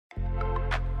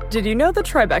Did you know the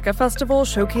Tribeca Festival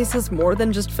showcases more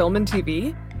than just film and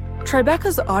TV?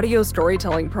 Tribeca's audio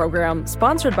storytelling program,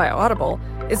 sponsored by Audible,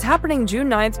 is happening June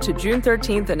 9th to June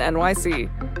 13th in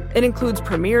NYC. It includes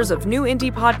premieres of new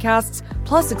indie podcasts,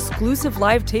 plus exclusive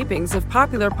live tapings of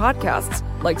popular podcasts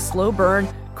like Slow Burn,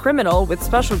 Criminal with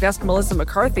special guest Melissa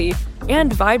McCarthy,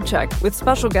 and Vibe Check with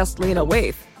special guest Lena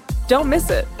Waithe. Don't miss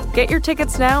it. Get your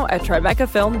tickets now at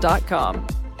tribecafilm.com.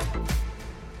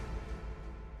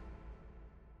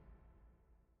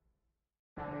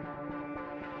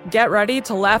 Get ready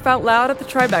to laugh out loud at the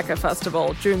Tribeca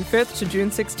Festival, June 5th to June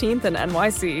 16th in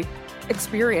NYC.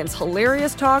 Experience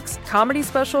hilarious talks, comedy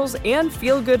specials, and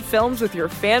feel-good films with your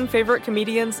fan-favorite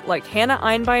comedians like Hannah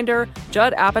Einbinder,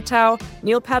 Judd Apatow,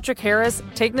 Neil Patrick Harris,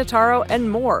 Tig Notaro,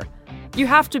 and more. You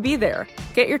have to be there.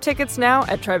 Get your tickets now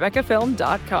at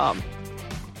tribecafilm.com.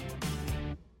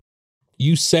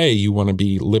 You say you want to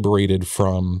be liberated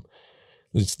from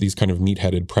these kind of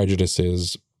meat-headed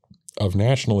prejudices of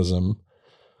nationalism,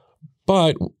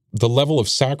 but the level of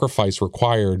sacrifice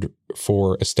required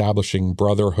for establishing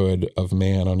brotherhood of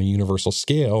man on a universal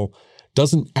scale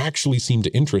doesn't actually seem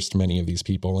to interest many of these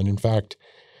people. And in fact,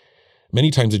 many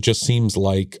times it just seems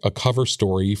like a cover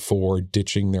story for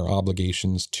ditching their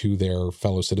obligations to their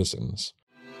fellow citizens.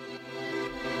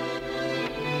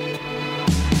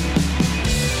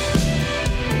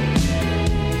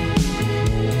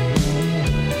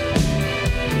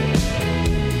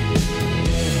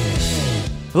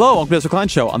 Hello, welcome to Ezra Klein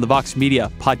Show on the Vox Media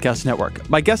Podcast Network.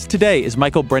 My guest today is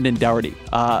Michael Brendan Dougherty.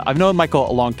 I've known Michael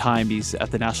a long time. He's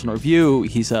at the National Review.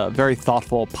 He's a very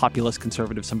thoughtful, populist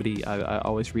conservative, somebody I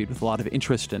always read with a lot of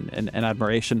interest and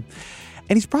admiration.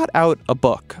 And he's brought out a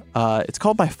book. It's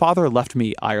called My Father Left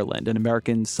Me Ireland, An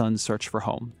American Son's Search for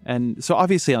Home. And so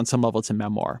obviously on some level it's a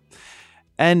memoir.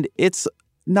 And it's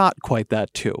not quite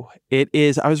that too. It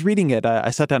is, I was reading it, I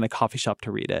sat down in a coffee shop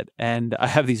to read it, and I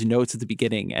have these notes at the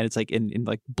beginning, and it's like in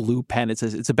like blue pen, it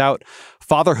says, it's about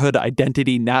fatherhood,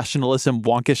 identity, nationalism,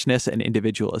 wonkishness, and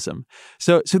individualism.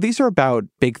 So these are about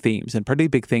big themes, and pretty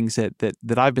big things that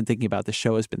I've been thinking about, the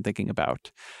show has been thinking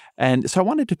about. And so I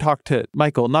wanted to talk to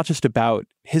Michael, not just about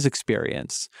his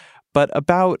experience, but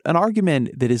about an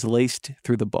argument that is laced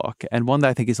through the book, and one that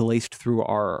I think is laced through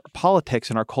our politics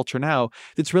and our culture now,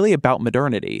 that's really about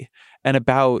modernity and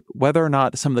about whether or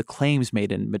not some of the claims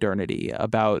made in modernity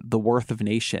about the worth of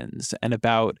nations and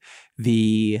about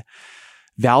the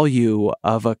value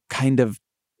of a kind of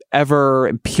ever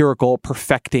empirical,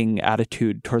 perfecting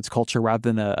attitude towards culture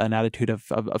rather than an attitude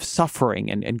of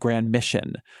suffering and grand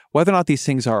mission, whether or not these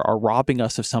things are robbing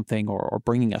us of something or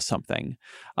bringing us something.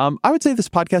 I would say this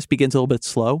podcast begins a little bit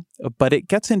slow, but it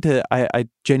gets into, I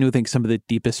genuinely think, some of the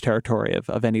deepest territory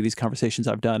of any of these conversations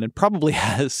I've done, and probably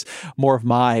has more of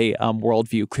my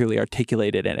worldview clearly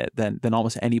articulated in it than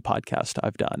almost any podcast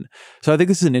I've done. So I think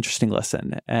this is an interesting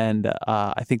listen, and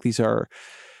I think these are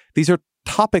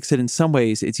topics that in some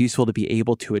ways it's useful to be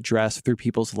able to address through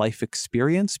people's life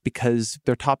experience, because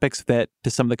they're topics that, to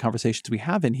some of the conversations we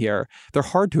have in here, they're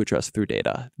hard to address through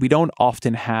data. We don't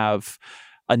often have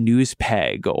a news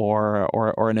peg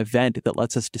or an event that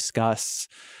lets us discuss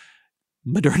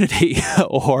modernity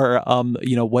or,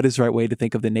 what is the right way to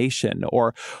think of the nation,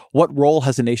 or what role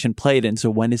has a nation played. And so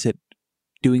when is it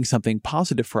doing something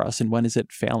positive for us and when is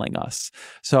it failing us?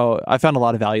 So I found a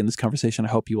lot of value in this conversation. I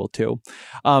hope you will too.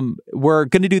 We're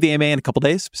going to do the AMA in a couple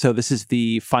days. So this is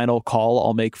the final call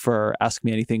I'll make for Ask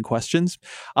Me Anything questions.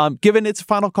 Given it's a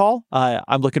final call,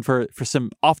 I'm looking for some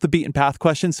off the beaten path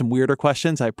questions, some weirder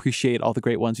questions. I appreciate all the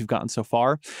great ones we've gotten so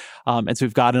far. And so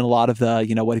we've gotten a lot of the,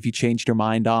 what have you changed your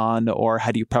mind on, or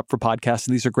how do you prep for podcasts?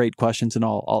 And these are great questions and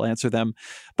I'll answer them.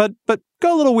 But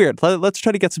go a little weird. Let's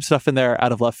try to get some stuff in there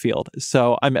out of left field.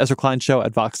 So I'm Ezra Klein Show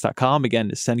at Vox.com.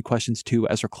 Again, send questions to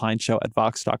Ezra Klein Show at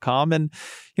Vox.com, and,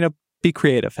 be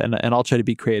creative. And I'll try to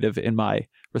be creative in my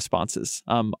responses.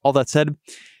 All that said,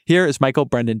 here is Michael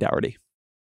Brendan Dougherty.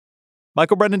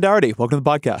 Michael Brendan Dougherty, welcome to the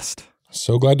podcast.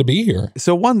 So glad to be here.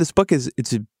 So this book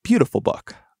it's a beautiful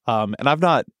book. And I've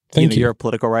not, Thank you. You're a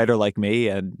political writer like me,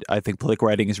 and I think political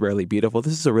writing is rarely beautiful.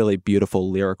 This is a really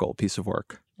beautiful lyrical piece of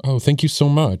work. Oh, thank you so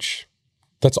much.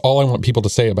 That's all I want people to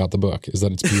say about the book, is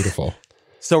that it's beautiful.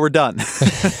 So we're done.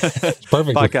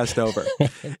 Perfect. Podcast over.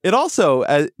 It also,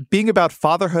 being about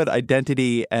fatherhood,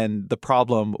 identity, and the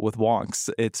problem with wonks,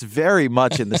 it's very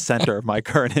much in the center of my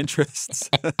current interests.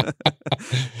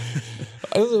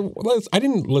 I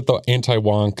didn't let the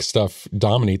anti-wonk stuff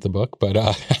dominate the book, but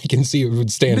I can see it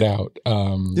would stand out.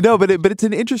 But it's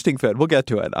an interesting fit. We'll get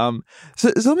to it.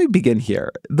 So let me begin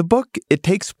here. The book, it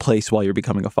takes place while you're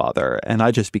becoming a father, and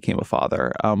I just became a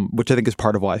father, which I think is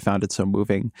part of why I found it so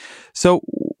moving. So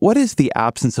what is the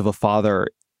absence of a father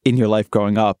in your life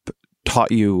growing up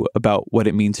taught you about what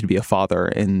it means to be a father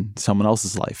in someone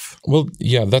else's life? Well,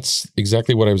 yeah, that's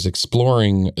exactly what I was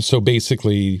exploring. So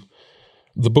basically,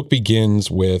 the book begins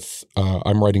with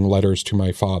I'm writing letters to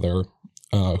my father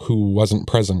who wasn't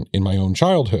present in my own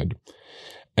childhood.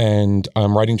 And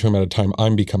I'm writing to him at a time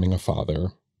I'm becoming a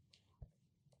father.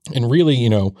 And really,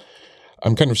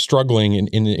 I'm kind of struggling.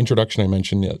 In the introduction, I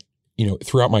mentioned that,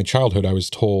 throughout my childhood, I was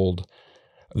told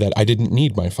that I didn't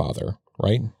need my father,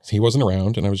 right? He wasn't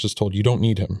around, and I was just told, you don't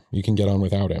need him. You can get on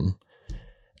without him.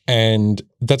 And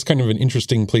that's kind of an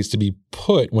interesting place to be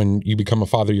put when you become a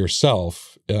father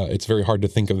yourself. It's very hard to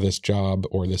think of this job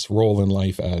or this role in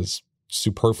life as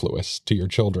superfluous to your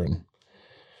children.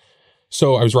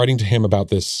 So I was writing to him about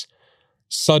this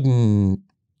sudden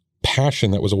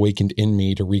passion that was awakened in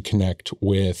me to reconnect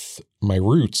with my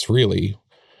roots, really,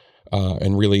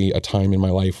 and really a time in my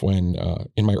life when,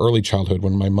 in my early childhood,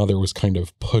 when my mother was kind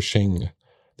of pushing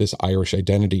this Irish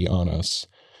identity on us.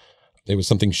 It was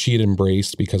something she had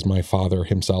embraced because my father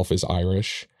himself is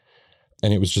Irish,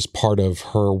 and it was just part of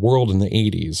her world in the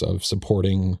 80s of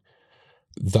supporting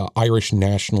the Irish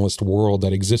nationalist world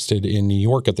that existed in New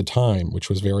York at the time, which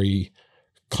was very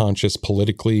conscious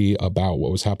politically about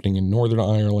what was happening in Northern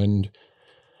Ireland.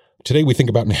 Today, we think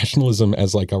about nationalism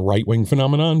as like a right-wing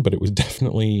phenomenon, but it was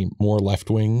definitely more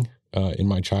left-wing in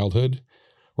my childhood,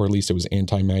 or at least it was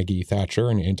anti-Maggie Thatcher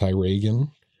and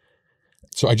anti-Reagan.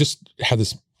 So I just had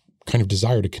this kind of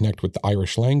desire to connect with the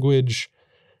Irish language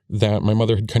that my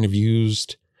mother had kind of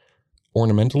used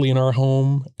ornamentally in our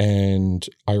home, and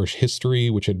Irish history,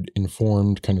 which had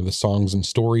informed kind of the songs and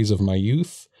stories of my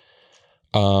youth.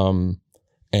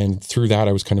 And through that,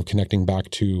 I was kind of connecting back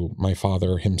to my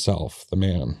father himself, the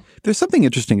man. There's something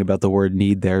interesting about the word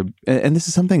need there. And this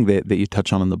is something that you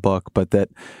touch on in the book, but that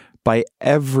by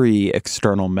every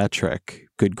external metric,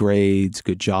 good grades,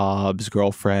 good jobs,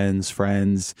 girlfriends,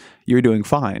 friends, you're doing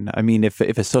fine. I mean, if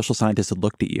a social scientist had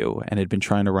looked at you and had been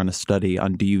trying to run a study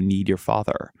on do you need your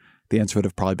father, the answer would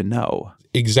have probably been no.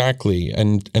 Exactly.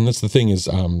 And that's the thing is,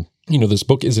 this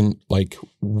book isn't like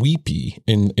weepy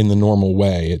in the normal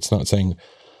way. It's not saying,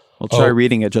 well, try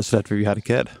reading it just after you had a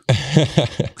kid.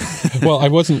 Well, I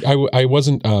wasn't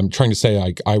trying to say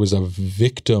like I was a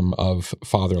victim of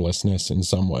fatherlessness in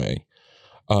some way.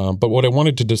 But what I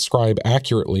wanted to describe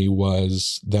accurately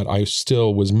was that I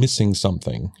still was missing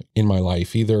something in my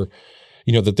life. Either,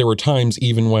 that there were times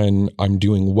even when I'm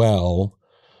doing well,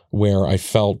 where I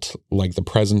felt like the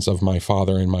presence of my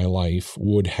father in my life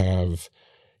would have,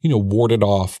 warded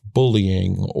off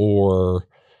bullying or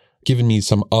given me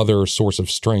some other source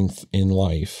of strength in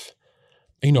life.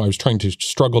 I was trying to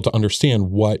struggle to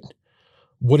understand what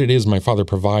it is my father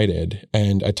provided.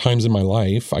 And at times in my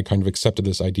life, I kind of accepted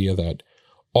this idea that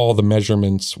all the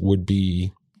measurements would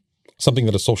be something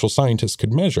that a social scientist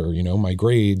could measure, my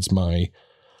grades, my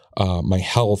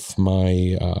health,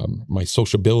 my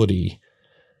sociability,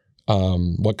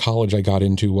 what college I got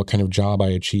into, what kind of job I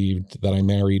achieved, that I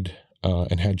married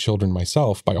and had children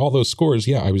myself. By all those scores,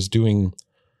 yeah, I was doing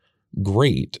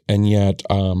great. And yet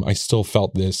I still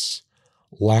felt this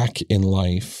lack in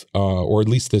life, or at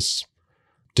least this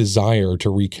desire to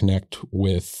reconnect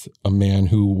with a man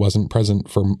who wasn't present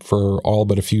for all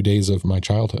but a few days of my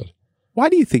childhood. Why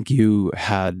do you think you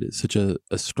had such a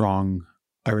strong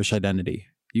Irish identity?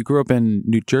 You grew up in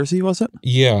New Jersey, was it?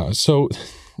 Yeah. So,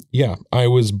 yeah, I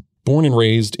was born and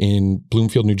raised in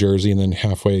Bloomfield, New Jersey, and then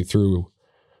halfway through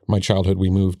my childhood, we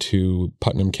moved to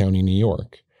Putnam County, New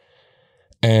York.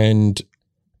 And,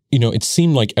 it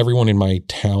seemed like everyone in my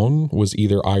town was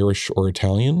either Irish or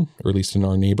Italian, or at least in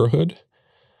our neighborhood.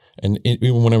 And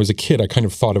even when I was a kid, I kind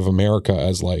of thought of America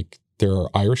as like, there are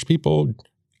Irish people,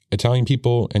 Italian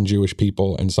people, and Jewish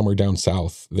people, and somewhere down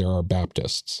south, there are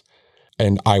Baptists.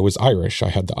 And I was Irish. I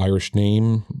had the Irish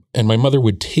name. And my mother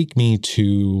would take me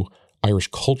to Irish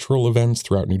cultural events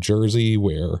throughout New Jersey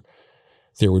where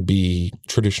there would be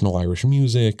traditional Irish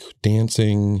music,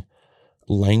 dancing,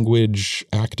 language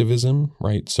activism,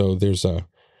 right? So there's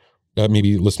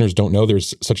maybe listeners don't know,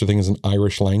 there's such a thing as an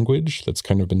Irish language that's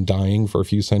kind of been dying for a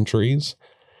few centuries.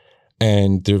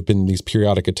 And there have been these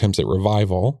periodic attempts at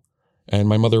revival. And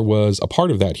my mother was a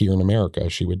part of that here in America.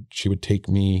 She would take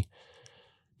me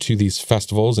to these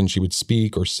festivals and she would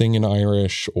speak or sing in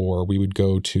Irish, or we would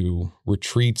go to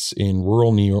retreats in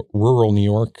rural New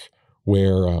York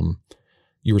where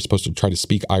you were supposed to try to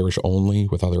speak Irish only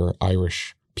with other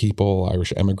Irish people,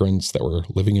 Irish immigrants that were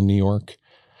living in New York.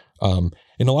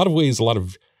 In a lot of ways, a lot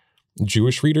of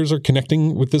Jewish readers are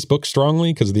connecting with this book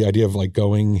strongly because of the idea of like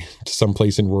going to some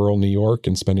place in rural New York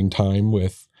and spending time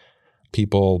with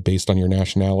people based on your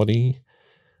nationality.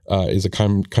 is a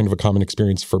kind of a common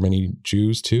experience for many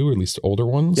Jews too, or at least older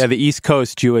ones. Yeah, the East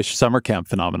Coast Jewish summer camp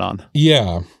phenomenon.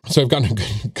 Yeah. So I've gotten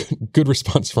a good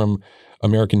response from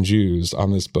American Jews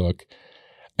on this book.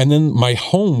 And then my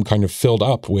home kind of filled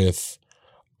up with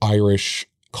Irish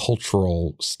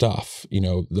cultural stuff.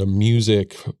 The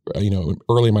music,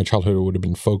 early in my childhood it would have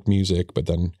been folk music, but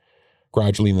then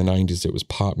gradually in the 90s it was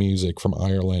pop music from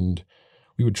Ireland.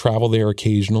 We would travel there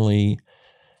occasionally.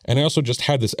 And I also just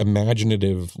had this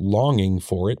imaginative longing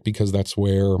for it because that's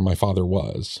where my father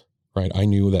was, right? I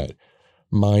knew that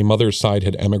my mother's side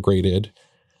had emigrated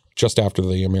just after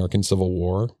the American Civil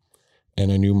War,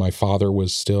 and I knew my father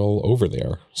was still over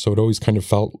there. So it always kind of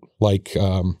felt like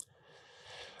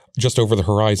just over the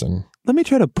horizon. Let me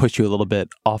try to push you a little bit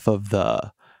off of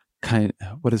the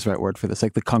what is the right word for this?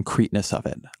 Like the concreteness of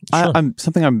it. Sure.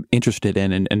 Something I'm interested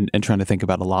in and trying to think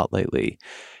about a lot lately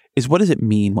is what does it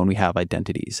mean when we have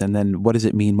identities? And then what does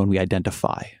it mean when we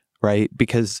identify, right?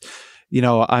 Because,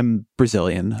 I'm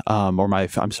Brazilian,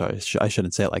 I'm sorry, I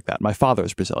shouldn't say it like that. My father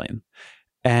is Brazilian.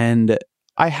 And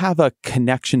I have a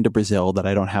connection to Brazil that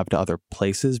I don't have to other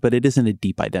places, but it isn't a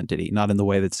deep identity, not in the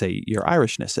way that, say, your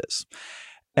Irishness is.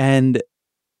 And,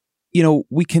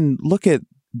 we can look at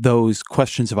those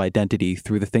questions of identity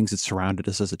through the things that surrounded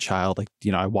us as a child. Like,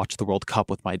 I watched the World Cup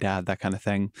with my dad, that kind of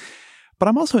thing. But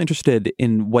I'm also interested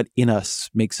in what in us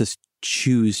makes us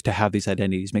choose to have these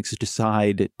identities, makes us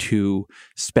decide to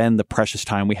spend the precious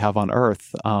time we have on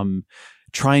Earth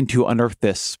trying to unearth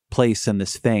this place and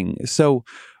this thing. So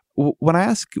when I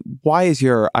ask, why is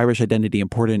your Irish identity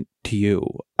important to you?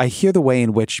 I hear the way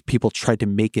in which people try to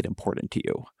make it important to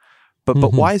you. But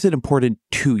why is it important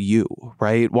to you,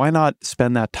 right? Why not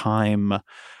spend that time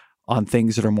on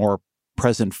things that are more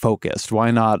present focused?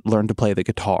 Why not learn to play the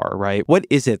guitar, right? What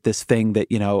is it, this thing that,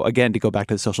 again, to go back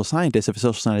to the social scientist, if a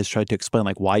social scientist tried to explain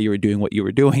like why you were doing what you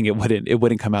were doing, it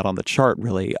wouldn't come out on the chart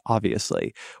really,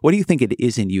 obviously. What do you think it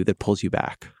is in you that pulls you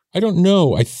back? I don't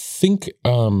know. I think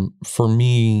for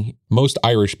me, most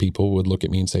Irish people would look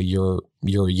at me and say, you're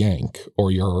a Yank,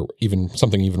 or you're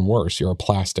something even worse. You're a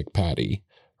plastic Paddy,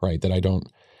 right? That I don't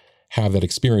have that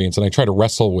experience. And I try to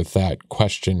wrestle with that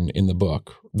question in the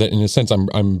book. That in a sense,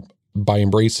 I'm by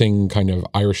embracing kind of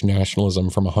Irish nationalism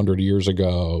from 100 years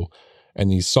ago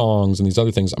and these songs and these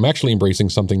other things, I'm actually embracing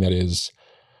something that is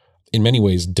in many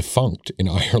ways defunct in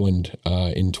Ireland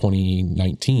in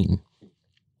 2019.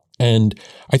 And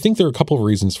I think there are a couple of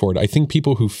reasons for it. I think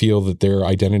people who feel that their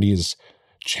identity is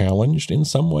challenged in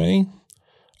some way,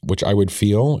 which I would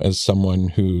feel as someone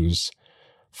whose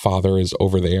father is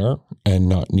over there and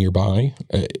not nearby.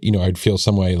 I'd feel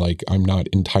some way like I'm not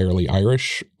entirely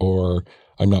Irish, or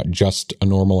I'm not just a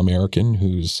normal American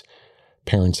whose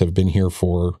parents have been here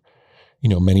for,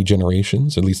 many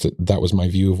generations. At least that was my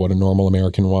view of what a normal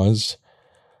American was.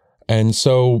 And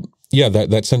so, yeah,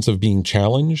 that sense of being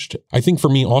challenged. I think for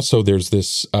me also there's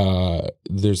this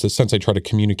sense I try to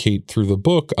communicate through the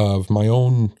book of my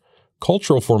own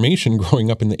cultural formation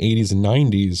growing up in the 80s and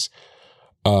 90s.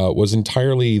 Was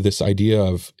entirely this idea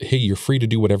of, hey, you're free to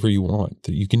do whatever you want.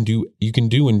 That you can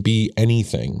do and be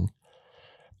anything.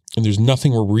 And there's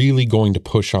nothing we're really going to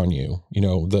push on you.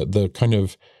 The kind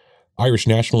of Irish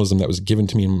nationalism that was given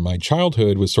to me in my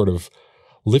childhood was sort of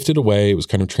lifted away. It was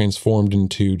kind of transformed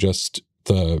into just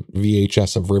the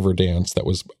VHS of Riverdance that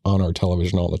was on our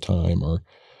television all the time, or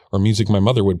music my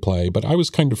mother would play. But I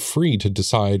was kind of free to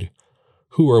decide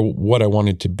who or what I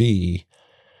wanted to be.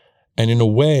 And in a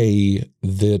way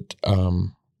that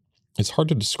it's hard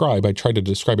to describe. I try to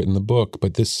describe it in the book,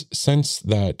 but this sense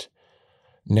that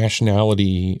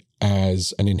nationality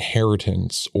as an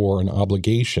inheritance or an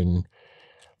obligation,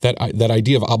 that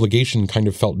idea of obligation kind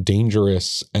of felt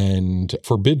dangerous and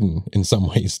forbidden in some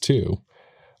ways too.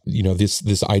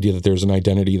 This idea that there's an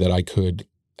identity that I could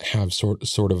have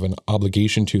sort of an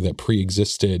obligation to that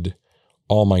pre-existed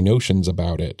all my notions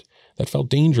about it. That felt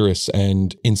dangerous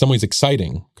and in some ways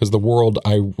exciting, because the world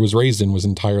I was raised in was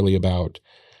entirely about,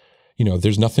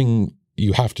 there's nothing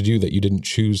you have to do that you didn't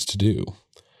choose to do.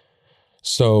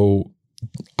 So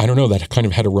I don't know, that kind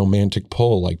of had a romantic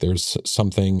pull. Like there's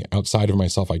something outside of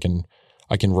myself I can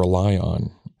rely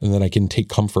on and that I can take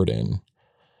comfort in.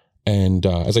 And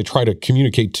as I try to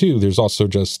communicate too, there's also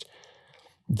just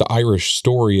the Irish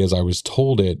story as I was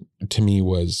told it to me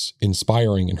was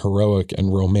inspiring and heroic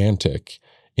and romantic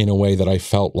in a way that I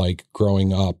felt like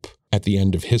growing up at the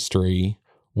end of history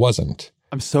wasn't.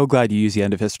 I'm so glad you used the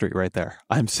end of history right there.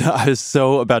 I was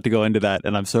so about to go into that,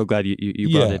 and I'm so glad you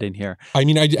brought it in here. I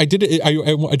mean, I did it.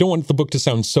 I don't want the book to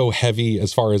sound so heavy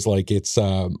as far as like it's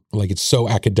so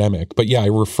academic, but yeah, I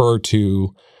refer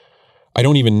to I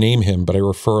don't even name him, but I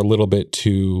refer a little bit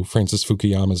to Francis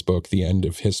Fukuyama's book, The End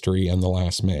of History and the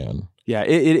Last Man. Yeah,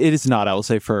 it is not. I will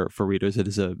say for readers, it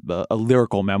is a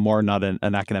lyrical memoir, not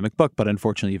an academic book. But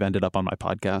unfortunately, you've ended up on my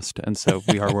podcast, and so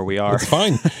we are where we are. It's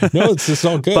fine. No, it's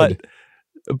all good.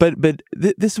 But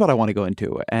this is what I want to go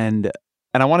into, and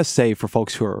I want to say for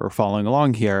folks who are following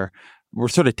along here, we're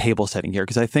sort of table setting here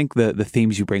because I think the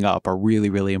themes you bring up are really,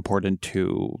 really important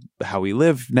to how we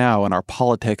live now and our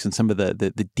politics and some of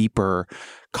the deeper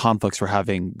conflicts we're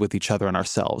having with each other and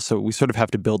ourselves. So we sort of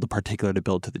have to build the particular to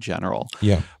build to the general.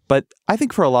 Yeah. But I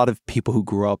think for a lot of people who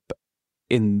grew up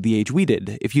in the age we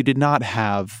did, if you did not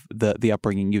have the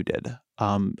upbringing you did,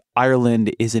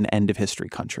 Ireland is an end of history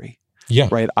country. Yeah.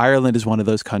 Right. Ireland is one of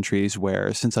those countries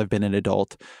where, since I've been an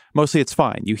adult, mostly it's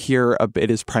fine. You hear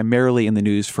it is primarily in the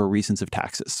news for reasons of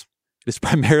taxes. It's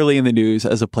primarily in the news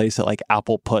as a place that like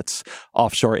Apple puts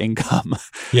offshore income.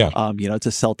 Yeah. It's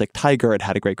a Celtic tiger. It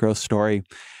had a great growth story.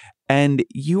 And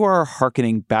you are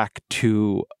hearkening back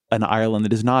to an Ireland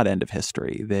that is not end of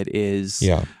history, that is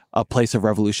a place of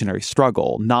revolutionary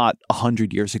struggle, not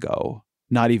 100 years ago,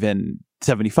 not even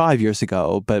 75 years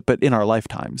ago, but in our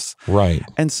lifetimes. Right.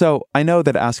 And so I know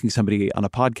that asking somebody on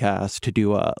a podcast to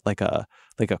do a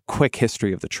quick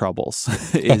history of the Troubles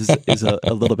is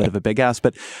a little bit of a big ask.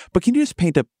 But can you just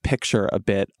paint a picture a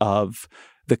bit of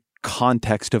the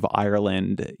context of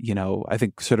Ireland, I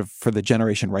think sort of for the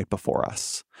generation right before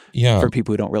us, for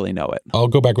people who don't really know it? I'll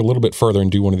go back a little bit further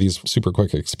and do one of these super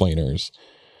quick explainers.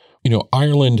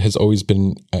 Ireland has always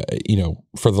been,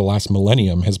 for the last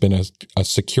millennium, has been a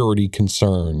security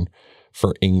concern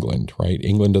for England, right?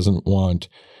 England doesn't want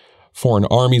foreign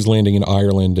armies landing in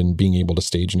Ireland and being able to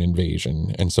stage an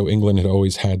invasion. And so England had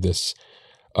always had this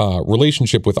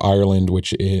relationship with Ireland,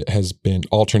 which has been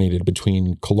alternated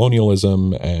between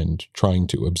colonialism and trying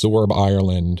to absorb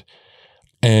Ireland.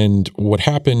 And what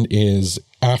happened is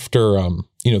after,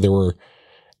 there were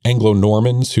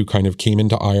Anglo-Normans who kind of came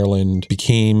into Ireland,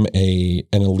 became an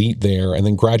elite there, and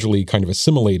then gradually kind of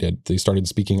assimilated. They started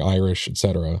speaking Irish,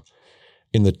 etc.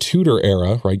 In the Tudor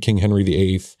era, right, King Henry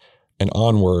VIII and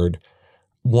onward,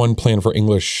 one plan for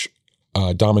English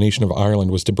domination of Ireland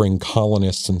was to bring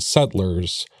colonists and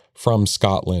settlers from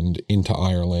Scotland into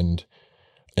Ireland,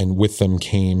 and with them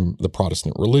came the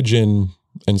Protestant religion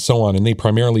and so on, and they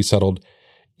primarily settled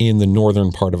in the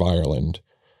northern part of Ireland.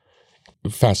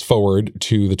 Fast forward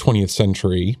to the 20th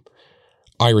century,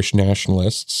 Irish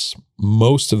nationalists,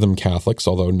 most of them Catholics,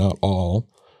 although not all,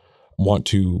 want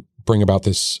to bring about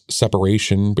this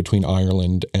separation between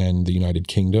Ireland and the United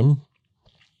Kingdom,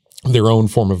 their own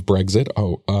form of Brexit,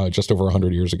 just over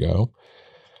 100 years ago.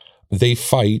 They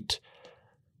fight,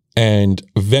 and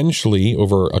eventually,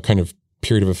 over a kind of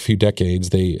period of a few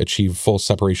decades, they achieve full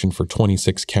separation for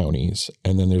 26 counties.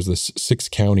 And then there's this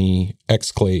 6-county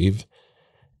exclave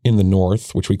in the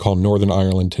north, which we call Northern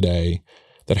Ireland today,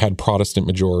 that had Protestant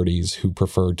majorities who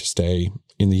preferred to stay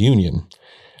in the Union.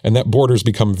 And that border's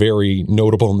become very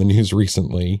notable in the news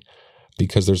recently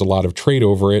because there's a lot of trade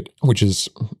over it, which is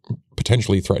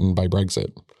potentially threatened by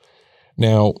Brexit.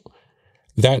 Now,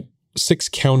 that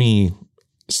 6-county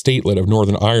statelet of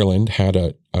Northern Ireland had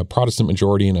a Protestant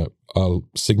majority and a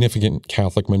significant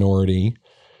Catholic minority.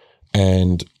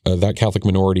 And that Catholic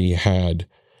minority had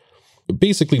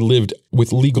basically lived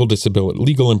with legal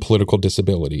and political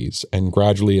disabilities. And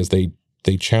gradually, as they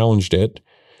challenged it,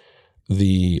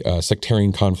 the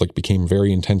sectarian conflict became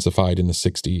very intensified in the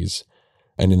 60s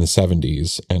and in the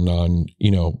 70s. And on,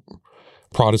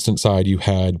 Protestant side, you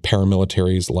had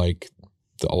paramilitaries like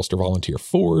the Ulster Volunteer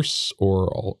Force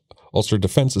or Ulster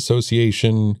Defense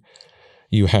Association.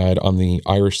 You had on the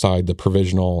Irish side, the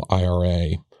Provisional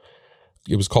IRA.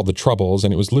 It was called the Troubles,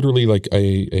 and it was literally like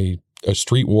a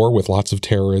street war with lots of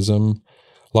terrorism,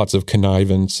 lots of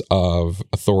connivance of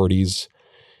authorities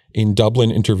in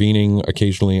Dublin intervening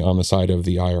occasionally on the side of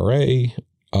the IRA,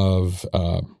 of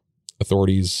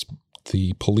authorities,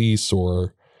 the police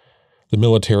or the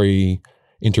military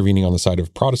intervening on the side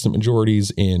of Protestant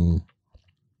majorities in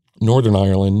Northern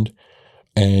Ireland.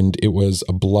 And it was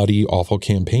a bloody, awful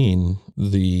campaign,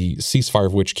 the ceasefire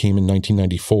of which came in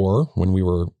 1994 when we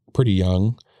were pretty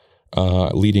young,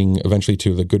 leading eventually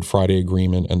to the Good Friday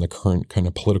Agreement and the current kind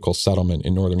of political settlement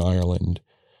in Northern Ireland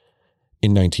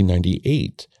in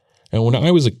 1998. And when I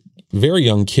was a very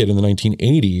young kid in the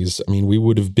 1980s, we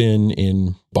would have been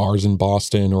in bars in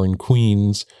Boston or in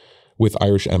Queens with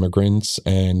Irish immigrants,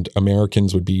 and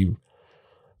Americans would be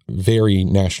very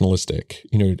nationalistic.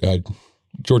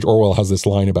 George Orwell has this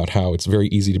line about how it's very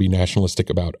easy to be nationalistic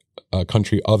about a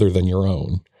country other than your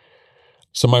own.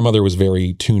 So my mother was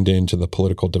very tuned into the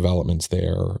political developments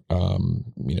there,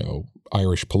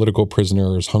 Irish political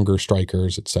prisoners, hunger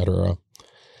strikers, etc.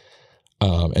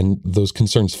 And those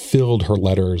concerns filled her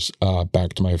letters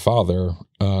back to my father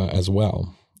as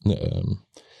well.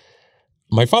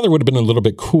 My father would have been a little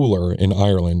bit cooler in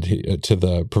Ireland to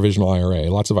the Provisional IRA.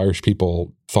 Lots of Irish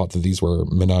people thought that these were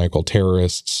maniacal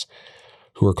terrorists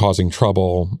who were causing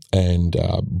trouble and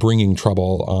bringing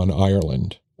trouble on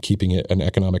Ireland, keeping it an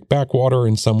economic backwater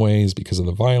in some ways because of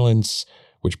the violence,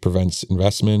 which prevents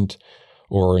investment,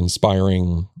 or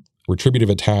inspiring retributive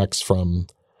attacks from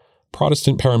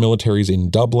Protestant paramilitaries in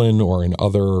Dublin or in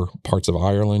other parts of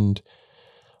Ireland.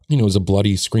 It was a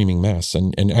bloody, screaming mess.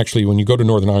 And actually, when you go to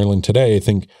Northern Ireland today, I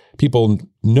think people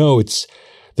know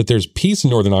that there's peace in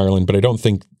Northern Ireland, but I don't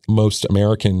think most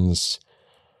Americans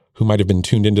who might have been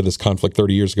tuned into this conflict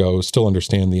 30 years ago still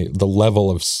understand the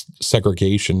level of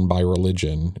segregation by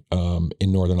religion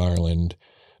in Northern Ireland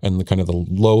and the kind of the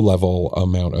low-level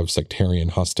amount of sectarian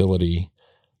hostility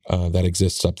that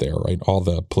exists up there, right? All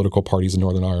the political parties in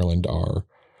Northern Ireland are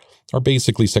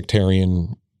basically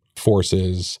sectarian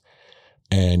forces,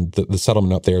 and the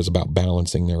settlement up there is about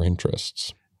balancing their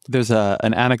interests. There's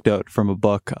an anecdote from a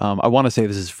book. I want to say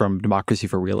this is from Democracy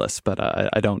for Realists, but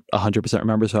I don't 100%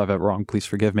 remember, so if I have it wrong, please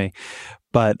forgive me.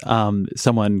 But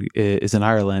someone is in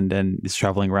Ireland and is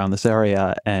traveling around this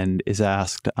area and is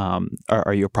asked,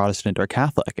 "Are you a Protestant or a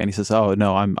Catholic?" And he says, "Oh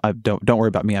no, don't worry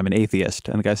about me. I'm an atheist."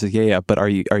 And the guy says, "Yeah, but are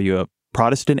you a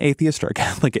Protestant atheist or a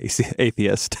Catholic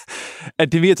atheist?"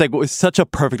 And to me, it's like, it was such a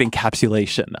perfect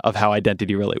encapsulation of how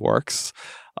identity really works.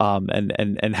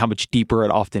 And how much deeper it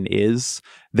often is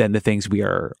than the things we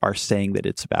are saying that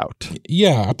it's about.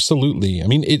 Yeah, absolutely. I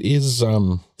mean, it is,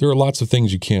 there are lots of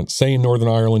things you can't say in Northern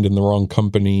Ireland in the wrong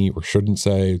company, or shouldn't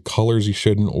say, colors you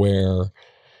shouldn't wear.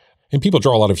 And people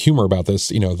draw a lot of humor about this.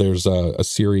 There's a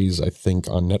series, I think,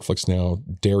 on Netflix now,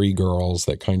 Dairy Girls,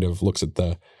 that kind of looks at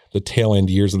the tail end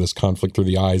years of this conflict through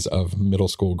the eyes of middle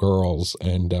school girls.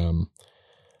 And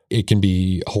it can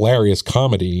be hilarious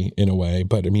comedy in a way.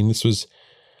 But I mean, this is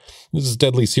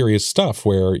deadly serious stuff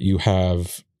where you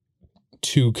have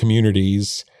two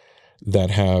communities that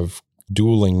have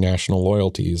dueling national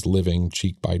loyalties living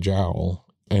cheek by jowl,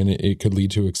 and it could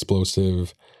lead to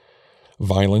explosive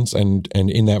violence and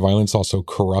in that violence also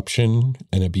corruption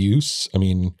and abuse. I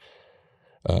mean,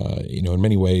 in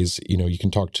many ways, you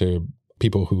can talk to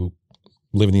people who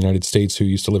live in the United States who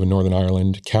used to live in Northern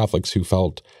Ireland, Catholics who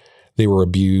felt they were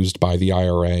abused by the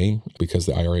IRA because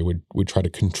the IRA would try to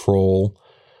control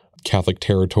Catholic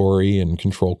territory and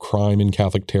control crime in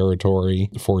Catholic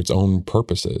territory for its own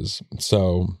purposes.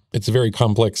 So it's a very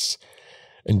complex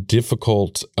and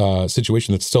difficult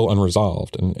situation that's still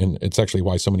unresolved. And it's actually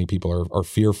why so many people are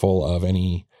fearful of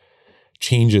any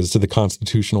changes to the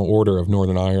constitutional order of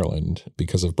Northern Ireland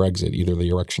because of Brexit, either the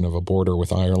erection of a border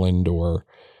with Ireland or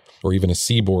even a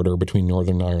sea border between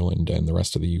Northern Ireland and the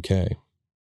rest of the UK.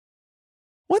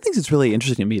 One of the things that's really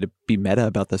interesting to me, to be meta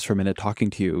about this for a minute, talking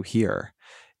to you here,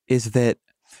 is that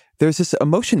there's this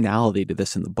emotionality to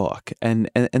this in the book. And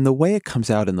the way it comes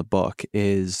out in the book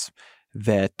is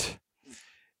that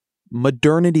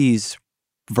modernity's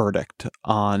verdict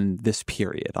on this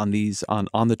period, on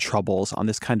the Troubles, on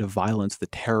this kind of violence, the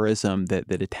terrorism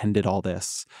that attended all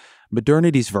this,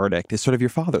 modernity's verdict is sort of your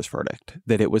father's verdict,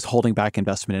 that it was holding back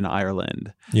investment in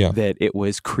Ireland, that it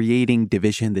was creating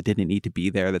division that didn't need to be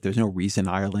there, that there's no reason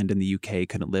Ireland and the UK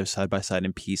couldn't live side by side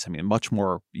in peace. I mean, much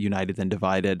more united than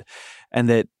divided. And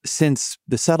that since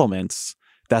the settlements,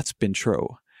 that's been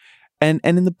true. And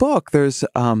in the book, there's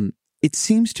it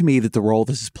seems to me that the role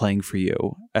this is playing for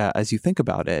you, as you think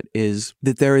about it, is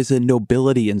that there is a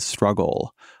nobility in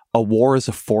struggle. A war is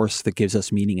a force that gives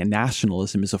us meaning, and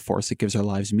nationalism is a force that gives our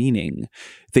lives meaning,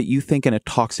 that you think in a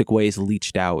toxic way is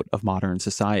leached out of modern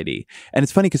society. And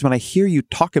it's funny because when I hear you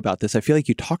talk about this, I feel like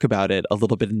you talk about it a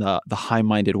little bit in the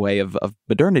high-minded way of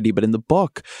modernity. But in the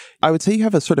book, I would say you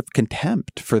have a sort of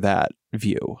contempt for that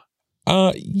view.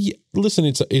 Yeah, listen,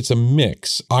 it's a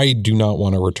mix. I do not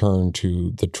want to return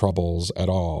to the Troubles at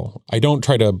all. I don't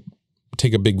try to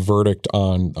take a big verdict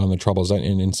on the Troubles.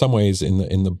 And in some ways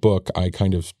in the book, I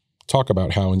kind of talk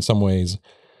about how in some ways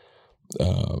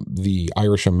the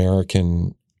Irish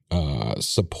American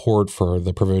support for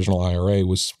the Provisional IRA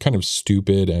was kind of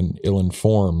stupid and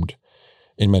ill-informed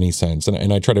in many sense.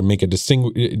 And I try to make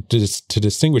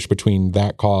distinguish between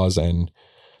that cause and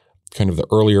kind of the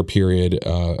earlier period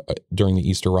during the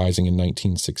Easter Rising in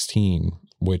 1916,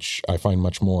 which I find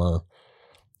much more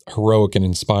heroic and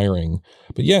inspiring.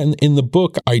 But yeah, in the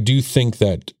book, I do think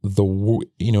that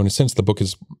in a sense, the book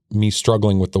is me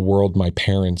struggling with the world my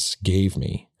parents gave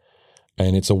me.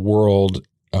 And it's a world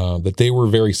that they were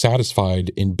very satisfied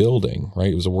in building,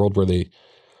 right? It was a world where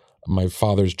my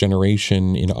father's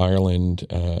generation in Ireland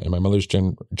and my mother's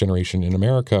generation in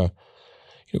America,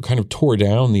 kind of tore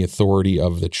down the authority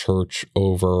of the church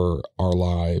over our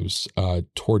lives,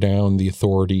 tore down the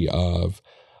authority of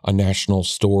a national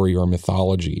story or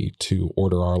mythology to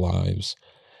order our lives.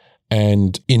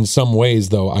 And in some ways,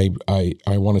 though, I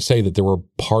want to say that there were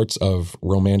parts of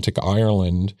Romantic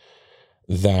Ireland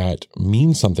that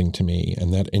mean something to me,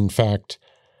 and that, in fact,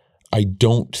 I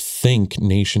don't think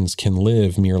nations can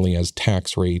live merely as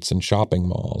tax rates and shopping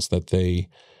malls, that they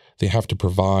have to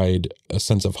provide a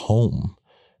sense of home.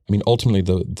 I mean, ultimately,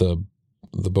 the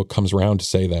book comes around to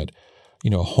say that,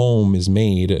 home is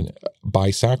made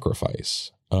by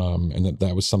sacrifice, and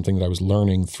that was something that I was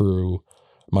learning through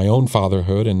my own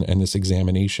fatherhood and this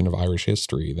examination of Irish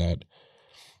history, that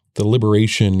the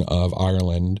liberation of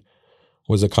Ireland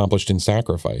was accomplished in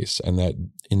sacrifice, and that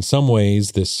in some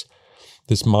ways this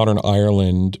modern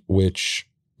Ireland, which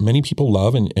many people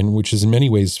love and which is in many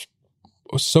ways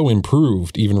so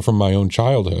improved even from my own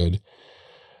childhood,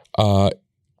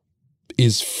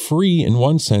 is free in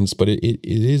one sense, but it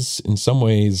is in some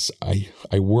ways,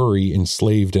 I worry,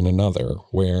 enslaved in another,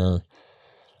 where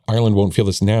Ireland won't feel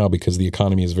this now because the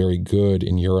economy is very good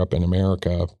in Europe and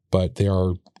America, but they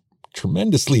are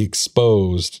tremendously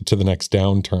exposed to the next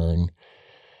downturn,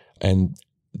 and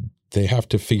they have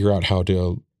to figure out how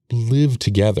to live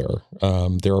together.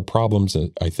 There are problems,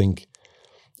 I think,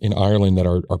 in Ireland that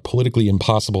are politically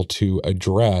impossible to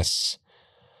address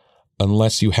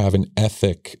unless you have an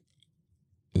ethic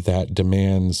that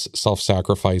demands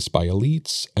self-sacrifice by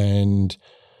elites and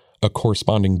a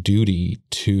corresponding duty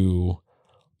to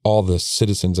all the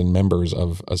citizens and members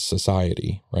of a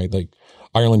society, right? Like,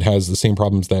 Ireland has the same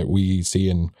problems that we see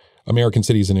in American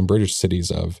cities and in British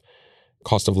cities of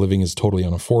cost of living is totally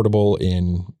unaffordable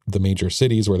in the major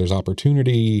cities where there's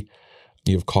opportunity.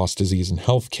 You have cost, disease, and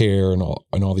healthcare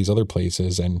and all these other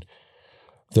places. And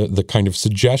the kind of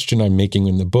suggestion I'm making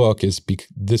in the book is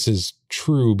this is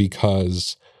true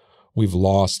because we've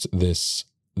lost this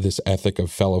ethic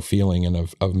of fellow feeling and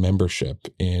of membership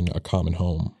in a common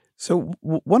home. So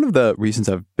one of the reasons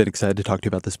I've been excited to talk to you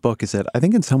about this book is that I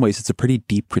think in some ways it's a pretty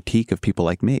deep critique of people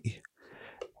like me.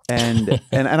 And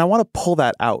I want to pull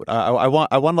that out. I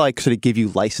want to like sort of give you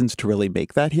license to really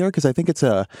make that here, because I think it's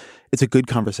a good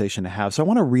conversation to have. So I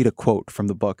want to read a quote from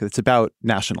the book. It's about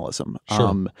nationalism.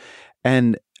 Sure.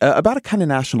 And about a kind of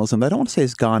nationalism that I don't want to say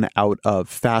has gone out of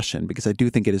fashion, because I do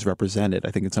think it is represented.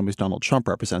 I think in some ways Donald Trump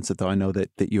represents it, though I know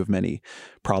that you have many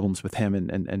problems with him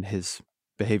and his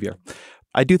behavior.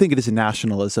 I do think it is a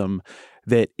nationalism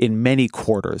that in many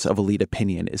quarters of elite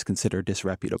opinion is considered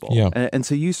disreputable. Yeah. And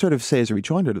so you sort of say as a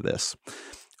rejoinder to this,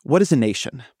 what is a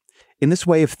nation? In this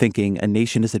way of thinking, a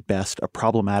nation is at best a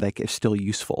problematic, if still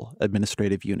useful,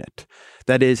 administrative unit.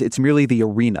 That is, it's merely the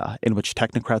arena in which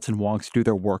technocrats and wonks do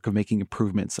their work of making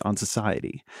improvements on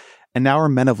society. And now our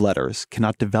men of letters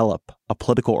cannot develop a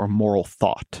political or moral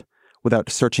thought without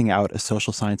searching out a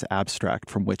social science abstract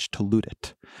from which to loot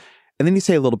it. And then you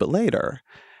say a little bit later,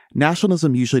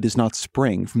 nationalism usually does not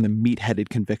spring from the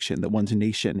meat-headed conviction that one's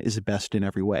nation is best in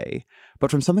every way, but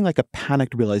from something like a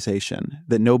panicked realization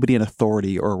that nobody in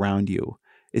authority or around you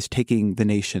is taking the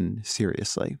nation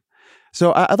seriously.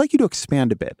 So I'd like you to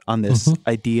expand a bit on this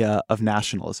idea of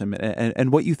nationalism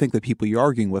and what you think the people you're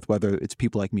arguing with, whether it's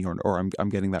people like me or I'm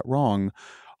getting that wrong,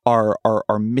 are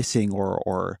missing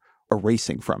or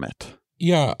erasing from it.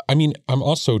 Yeah, I mean, I'm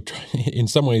also in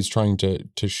some ways trying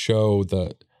to show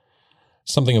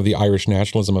something of the Irish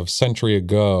nationalism of a century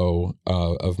ago,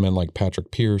 of men like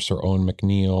Patrick Pearse or Owen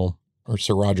McNeill or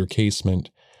Sir Roger Casement,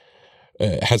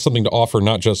 had something to offer,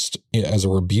 not just as a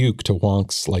rebuke to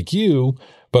wonks like you,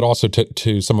 but also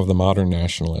to some of the modern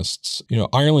nationalists.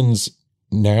 Ireland's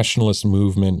nationalist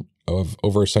movement of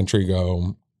over a century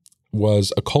ago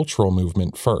was a cultural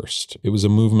movement first. It was a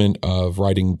movement of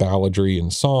writing balladry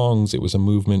and songs. It was a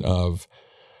movement of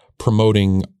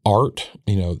promoting art,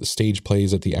 the stage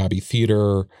plays at the Abbey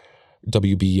Theatre,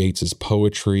 W.B. Yeats's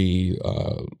poetry,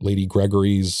 Lady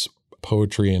Gregory's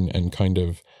poetry and kind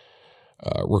of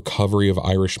recovery of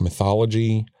Irish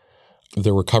mythology,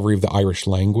 the recovery of the Irish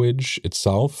language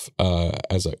itself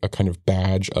as a kind of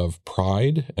badge of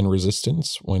pride and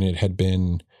resistance when it had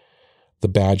been the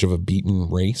badge of a beaten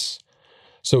race.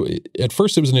 So at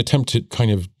first it was an attempt to kind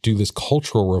of do this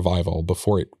cultural revival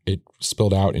before it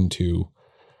spilled out into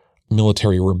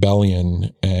military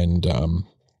rebellion and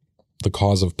the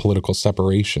cause of political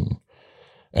separation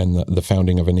and the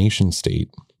founding of a nation state.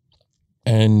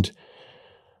 And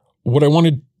what I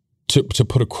wanted to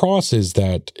put across is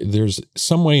that there's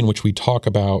some way in which we talk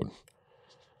about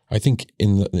I think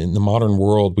in the modern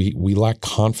world, we lack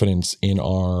confidence in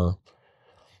our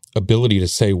ability to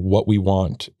say what we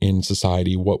want in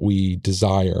society, what we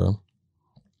desire.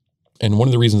 And one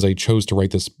of the reasons I chose to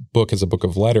write this book as a book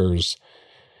of letters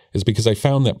is because I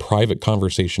found that private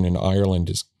conversation in Ireland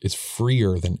is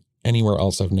freer than anywhere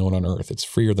else I've known on earth. It's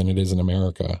freer than it is in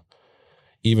America,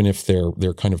 even if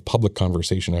their kind of public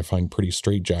conversation I find pretty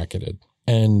straitjacketed.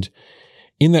 And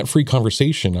in that free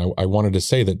conversation, I wanted to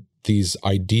say that these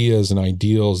ideas and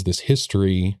ideals, this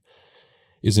history,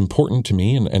 is important to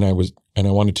me, and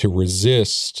I wanted to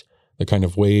resist the kind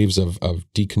of waves of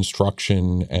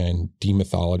deconstruction and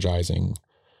demythologizing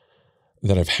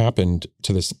that have happened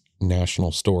to this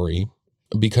national story.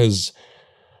 Because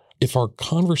if our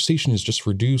conversation is just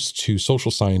reduced to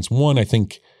social science, one, I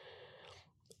think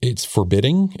it's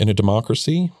forbidding in a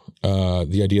democracy.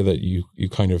 The idea that you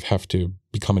kind of have to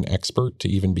become an expert to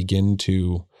even begin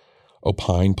to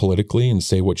opine politically and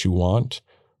say what you want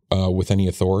with any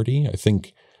authority. I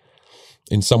think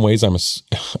in some ways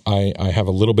I have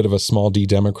a little bit of a small d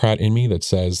Democrat in me that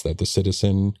says that the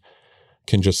citizen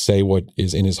can just say what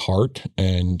is in his heart,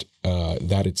 and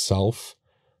that itself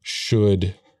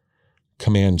should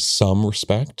command some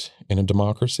respect in a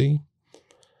democracy.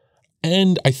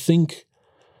 And I think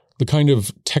the kind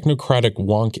of technocratic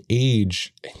wonk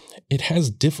age, it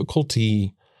has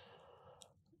difficulty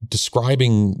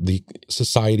describing the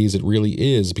society as it really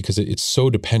is, because it's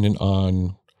so dependent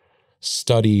on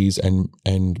studies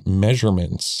and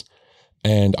measurements.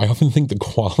 And I often think the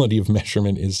quality of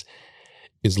measurement is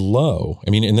low. I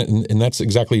mean, and that's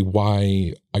exactly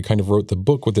why I kind of wrote the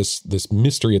book with this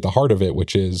mystery at the heart of it,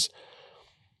 which is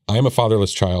I am a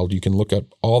fatherless child. You can look at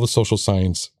all the social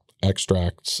science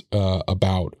extracts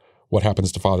about what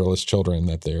happens to fatherless children,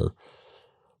 that they're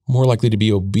more likely to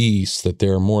be obese, that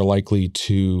they're more likely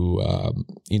to,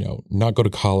 not go to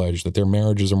college, that their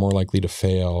marriages are more likely to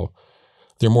fail.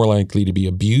 They're more likely to be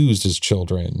abused as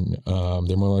children.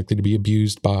 They're more likely to be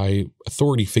abused by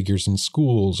authority figures in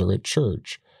schools or at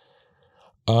church.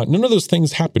 None of those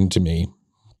things happened to me.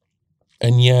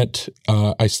 And yet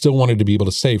I still wanted to be able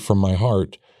to say from my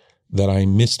heart that I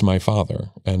missed my father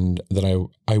and that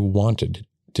I wanted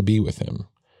to be with him.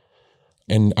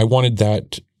 And I wanted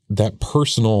that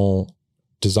personal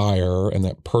desire and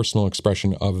that personal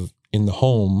expression of in the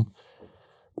home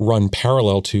run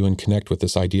parallel to and connect with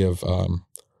this idea of a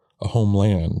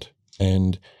homeland.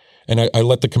 And I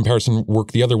let the comparison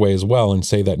work the other way as well and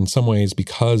say that in some ways,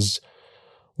 because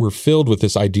we're filled with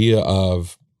this idea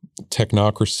of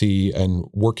technocracy and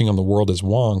working on the world as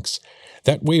wonks,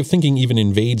 that way of thinking even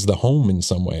invades the home in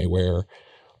some way, where,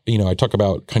 I talk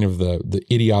about kind of the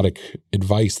idiotic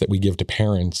advice that we give to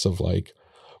parents of like,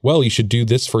 well, you should do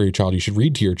this for your child. You should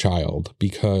read to your child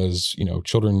because,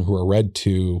 children who are read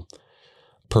to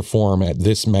perform at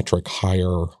this metric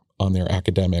higher on their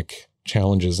academic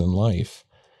challenges in life.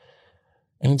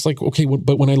 And it's like, okay,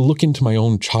 but when I look into my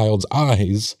own child's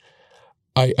eyes,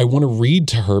 I want to read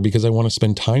to her because I want to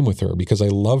spend time with her because I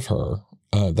love her.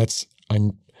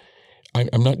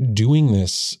 I'm not doing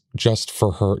this just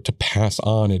for her to pass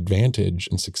on advantage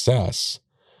and success.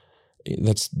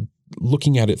 That's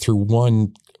looking at it through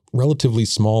one relatively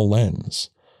small lens.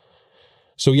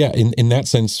 So yeah, in that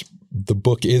sense, the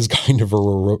book is kind of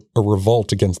a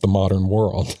revolt against the modern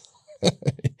world.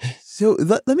 So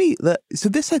so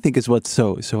this I think is what's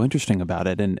so interesting about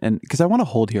it, and because I want to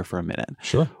hold here for a minute.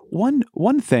 Sure. One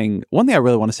thing I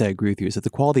really want to say I agree with you is that the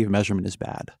quality of measurement is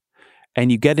bad,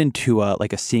 and you get into a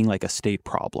seeing like a state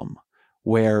problem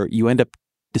where you end up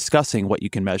discussing what you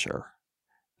can measure,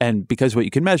 and because what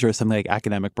you can measure is something like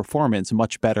academic performance,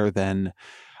 much better than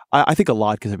I think a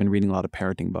lot, because I've been reading a lot of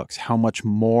parenting books, how much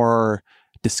more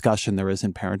discussion there is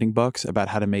in parenting books about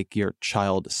how to make your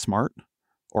child smart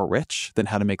or rich than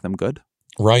how to make them good.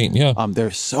 Right, yeah.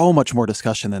 There's so much more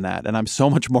discussion than that, and I'm so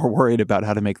much more worried about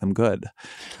how to make them good.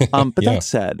 But Yeah. that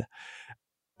said,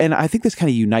 and I think this kind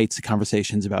of unites the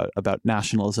conversations about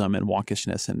nationalism and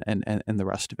wonkishness and the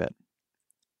rest of it.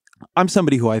 I'm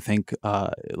somebody who I think,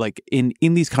 in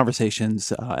these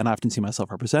conversations, and I often see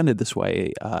myself represented this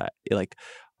way,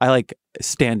 I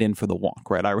stand in for the wonk,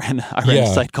 right? I ran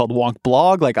a site called Wonk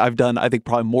Blog. I've done, I think,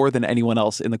 probably more than anyone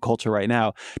else in the culture right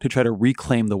now to try to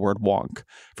reclaim the word wonk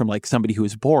from somebody who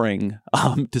is boring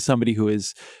to somebody who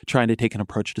is trying to take an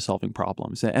approach to solving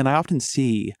problems. And I often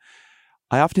see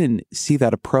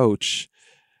that approach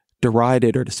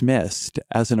derided or dismissed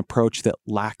as an approach that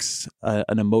lacks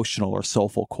an emotional or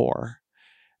soulful core.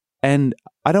 And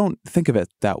I don't think of it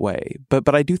that way,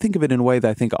 but I do think of it in a way that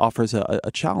I think offers a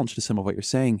challenge to some of what you're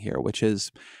saying here, which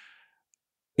is,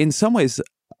 in some ways,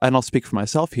 and I'll speak for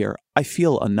myself here, I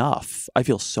feel enough. I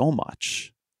feel so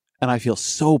much. and I feel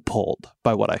so pulled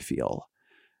by what I feel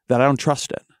that I don't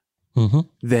trust it. Mm-hmm.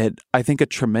 That I think a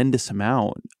tremendous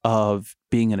amount of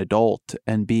being an adult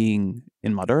and being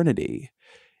in modernity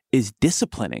is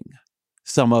disciplining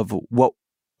some of what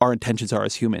our intentions are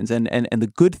as humans. And the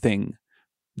good thing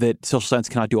that social science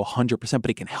cannot do 100%,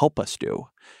 but it can help us do,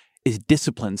 is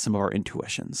discipline some of our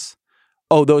intuitions.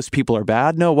 Oh, those people are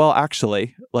bad? No, well,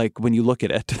 actually, like when you look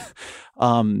at it,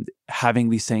 having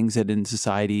these things that in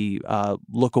society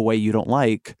look a way you don't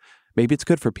like, maybe it's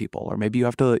good for people, or maybe you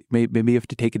have to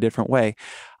take a different way.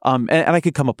 And I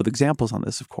could come up with examples on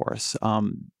this, of course.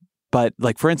 But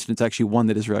like, for instance, actually one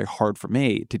that is really hard for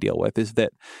me to deal with is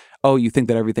that, oh, you think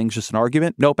that everything's just an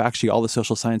argument? Nope. Actually, all the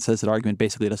social science says that argument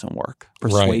basically doesn't work.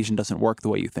 Persuasion doesn't work the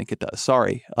way you think it does.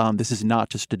 Sorry. This is not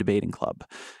just a debating club.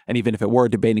 And even if it were,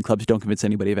 debating clubs don't convince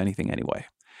anybody of anything anyway.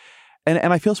 And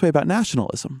I feel this way about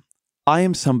nationalism. I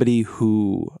am somebody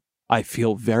who I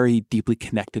feel very deeply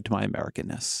connected to my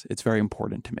Americanness. It's very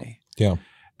important to me. Yeah.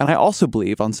 And I also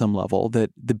believe on some level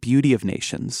that the beauty of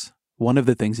nations, one of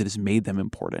the things that has made them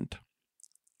important,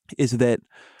 is that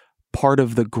part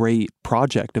of the great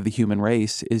project of the human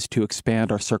race is to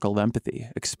expand our circle of empathy,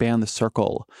 expand the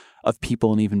circle of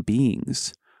people and even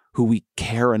beings who we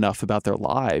care enough about their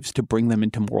lives to bring them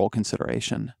into moral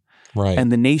consideration. Right.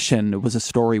 And the nation was a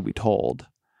story we told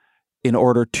in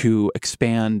order to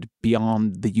expand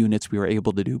beyond the units we were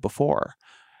able to do before.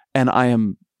 And I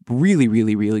am really,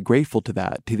 really, really grateful to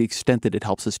that, to the extent that it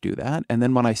helps us do that. And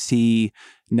then when I see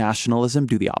nationalism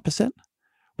do the opposite,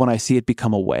 when I see it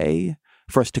become a way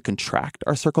for us to contract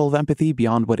our circle of empathy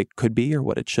beyond what it could be or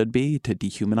what it should be, to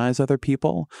dehumanize other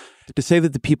people, to say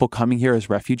that the people coming here as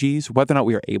refugees, whether or not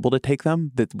we are able to take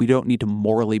them, that we don't need to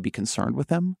morally be concerned with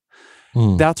them,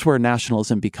 that's where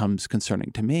nationalism becomes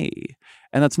concerning to me.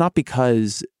 And that's not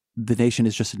because the nation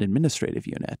is just an administrative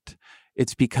unit.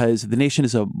 It's because the nation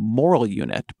is a moral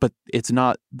unit, but it's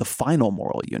not the final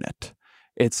moral unit.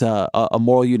 It's a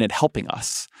moral unit helping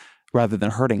us rather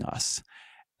than hurting us.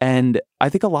 And I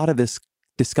think a lot of this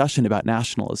discussion about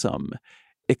nationalism,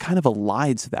 it kind of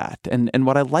elides that. And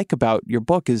what I like about your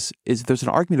book is there's an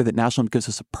argument that nationalism gives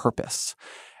us a purpose.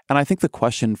 And I think the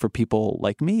question for people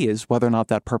like me is whether or not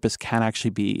that purpose can actually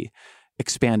be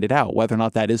expanded out, whether or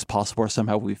not that is possible, or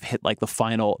somehow we've hit like the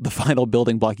final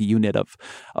building block unit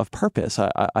of purpose.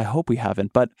 I hope we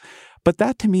haven't, but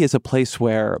that to me is a place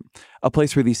where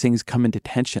these things come into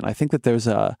tension. I think that there's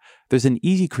an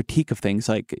easy critique of things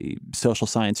like social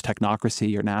science,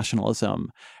 technocracy, or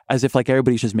nationalism, as if like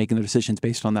everybody's just making their decisions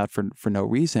based on that for no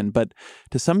reason. But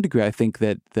to some degree, I think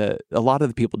that a lot of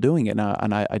the people doing it,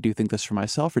 and I do think this for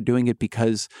myself, are doing it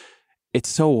because it's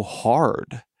so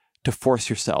hard to force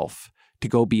yourself to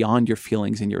go beyond your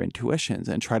feelings and your intuitions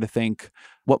and try to think,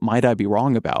 what might I be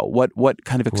wrong about? What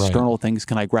kind of external things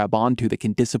can I grab onto that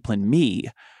can discipline me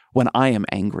when I am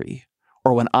angry,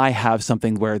 or when I have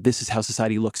something where this is how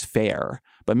society looks fair,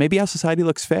 but maybe how society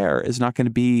looks fair is not going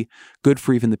to be good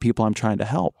for even the people I'm trying to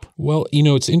help. Well,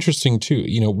 it's interesting too.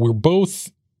 We're both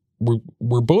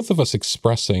of us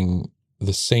expressing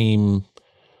the same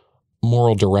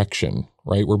moral direction,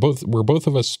 right? We're both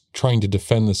of us trying to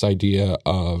defend this idea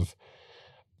of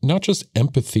not just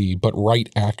empathy, but right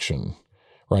action,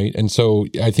 right? And so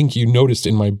I think you noticed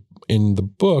in the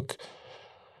book,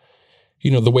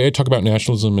 the way I talk about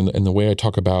nationalism and the way I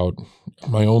talk about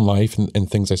my own life and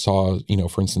things I saw,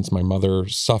 for instance, my mother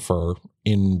suffer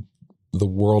in the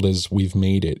world as we've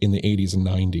made it in the 80s and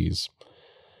 90s.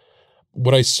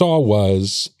 What I saw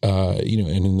was,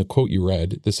 and in the quote you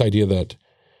read, this idea that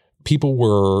people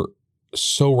were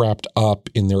so wrapped up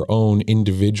in their own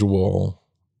individual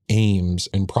aims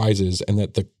and prizes, and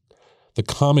that the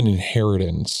common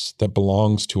inheritance that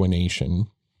belongs to a nation,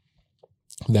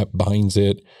 that binds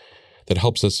it, that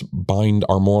helps us bind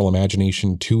our moral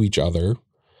imagination to each other,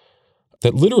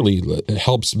 that literally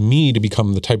helps me to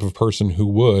become the type of person who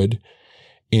would,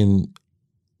 in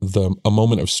a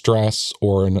moment of stress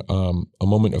or in a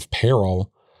moment of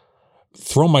peril,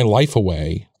 throw my life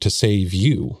away to save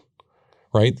you,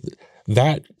 right?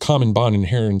 That common bond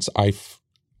inheritance, I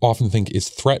often think, is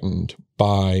threatened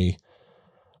by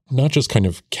not just kind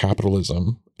of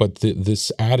capitalism, but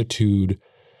this attitude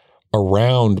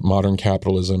around modern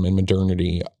capitalism and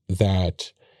modernity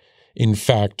that, in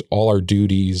fact, all our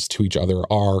duties to each other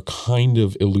are kind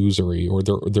of illusory, or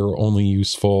they're only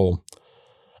useful.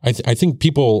 I think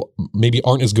people maybe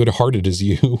aren't as good-hearted as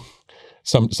you.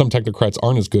 Some technocrats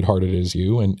aren't as good-hearted as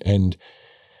you, and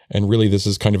really this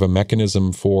is kind of a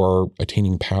mechanism for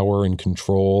attaining power and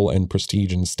control and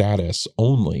prestige and status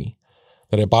only.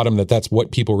 that at bottom that's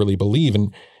what people really believe.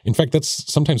 And in fact,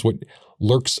 that's sometimes what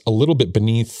lurks a little bit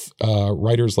beneath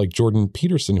writers like Jordan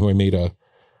Peterson, who I made a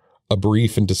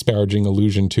brief and disparaging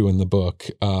allusion to in the book.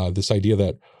 This idea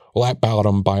that, well, at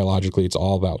bottom, biologically, it's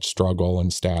all about struggle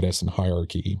and status and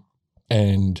hierarchy.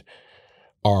 And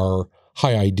our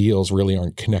high ideals really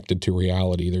aren't connected to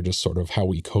reality. They're just sort of how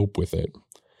we cope with it.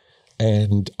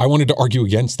 And I wanted to argue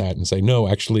against that and say, no,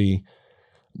 actually,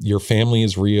 your family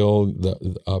is real.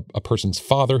 A person's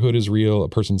fatherhood is real. A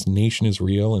person's nation is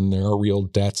real. And there are real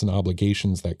debts and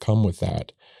obligations that come with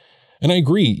that. And I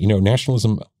agree,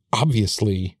 nationalism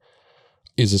obviously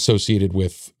is associated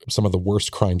with some of the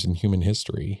worst crimes in human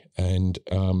history. And,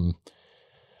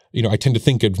 I tend to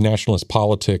think of nationalist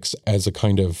politics as a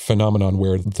kind of phenomenon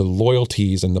where the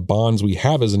loyalties and the bonds we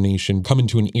have as a nation come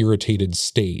into an irritated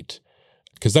state.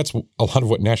 Because that's a lot of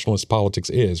what nationalist politics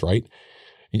is, right?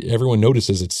 Everyone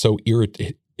notices it's so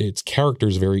its character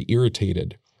is very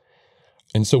irritated.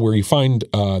 And so where you find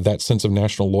that sense of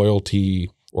national loyalty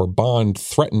or bond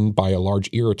threatened by a large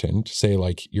irritant, say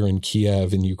like you're in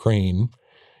Kiev in Ukraine,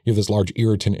 you have this large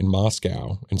irritant in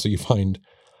Moscow. And so you find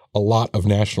a lot of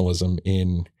nationalism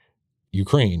in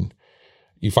Ukraine.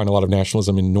 You find a lot of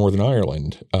nationalism in Northern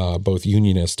Ireland, both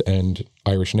unionist and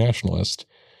Irish nationalist,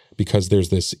 because there's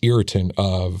this irritant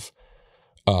of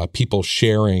people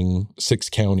sharing 6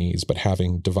 counties but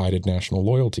having divided national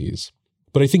loyalties.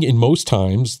 But I think in most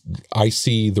times, I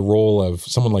see the role of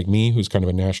someone like me, who's kind of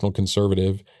a national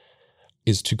conservative,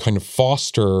 is to kind of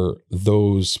foster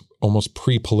those almost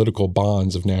pre-political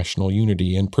bonds of national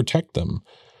unity and protect them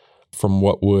from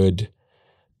what would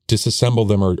disassemble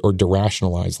them or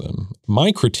derationalize them.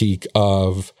 My critique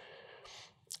of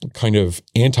kind of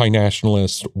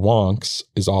anti-nationalist wonks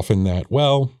is often that,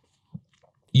 well,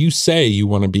 you say you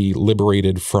want to be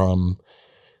liberated from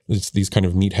these kind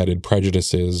of meat-headed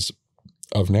prejudices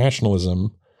of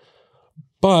nationalism,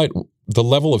 but the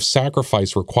level of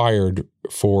sacrifice required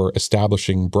for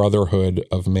establishing brotherhood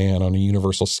of man on a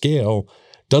universal scale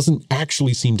doesn't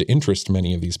actually seem to interest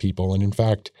many of these people. And in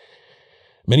fact,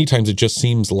 many times it just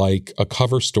seems like a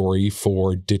cover story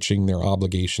for ditching their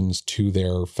obligations to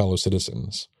their fellow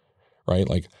citizens, right?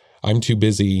 Like, I'm too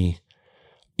busy,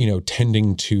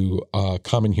 tending to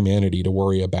common humanity to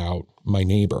worry about my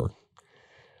neighbor.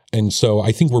 And so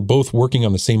I think we're both working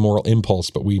on the same moral impulse,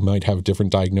 but we might have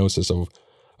different diagnosis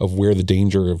of where the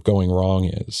danger of going wrong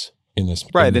is in this.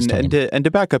 Right. And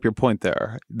to back up your point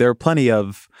there are plenty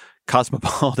of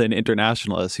cosmopolitan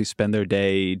internationalists who spend their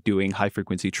day doing high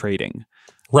frequency trading.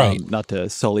 Right. Not to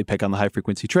solely pick on the high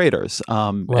frequency traders.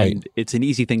 Right. And it's an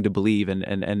easy thing to believe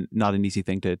and not an easy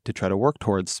thing to try to work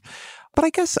towards. But I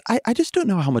guess I just don't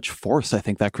know how much force I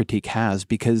think that critique has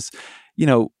because,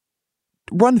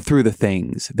 run through the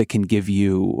things that can give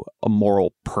you a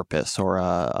moral purpose or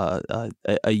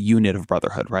a unit of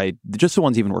brotherhood, right? Just the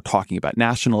ones even we're talking about: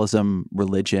 nationalism,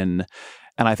 religion,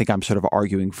 and I think I'm sort of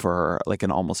arguing for like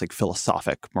an almost like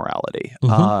philosophic morality.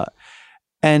 Mm-hmm.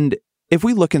 And if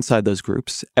we look inside those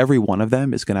groups, every one of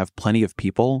them is going to have plenty of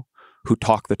people who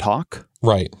talk the talk.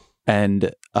 Right.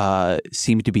 And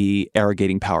seem to be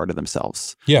arrogating power to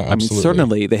themselves. Yeah, absolutely. I mean,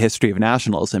 certainly the history of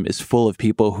nationalism is full of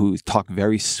people who talk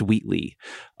very sweetly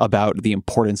about the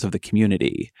importance of the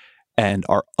community and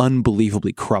are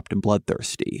unbelievably corrupt and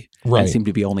bloodthirsty and seem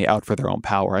to be only out for their own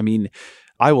power. I mean,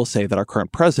 I will say that our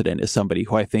current president is somebody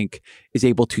who I think is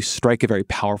able to strike a very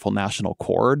powerful national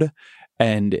chord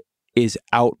and is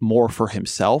out more for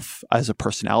himself as a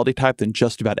personality type than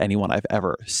just about anyone I've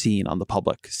ever seen on the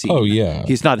public scene. Oh, yeah.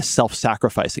 He's not a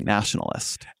self-sacrificing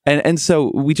nationalist. And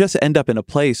so we just end up in a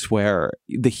place where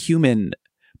the human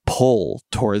pull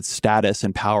towards status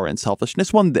and power and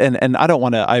selfishness, and I don't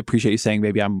want to, I appreciate you saying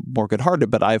maybe I'm more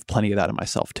good-hearted, but I have plenty of that in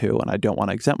myself too, and I don't want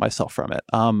to exempt myself from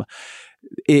it,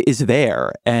 is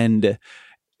there. And,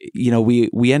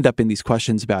 we end up in these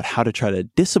questions about how to try to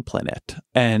discipline it.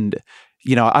 And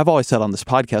I've always said on this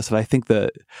podcast that I think the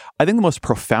most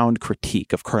profound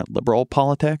critique of current liberal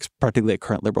politics, particularly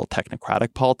current liberal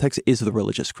technocratic politics, is the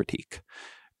religious critique,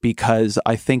 because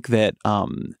I think that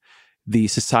the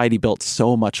society built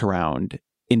so much around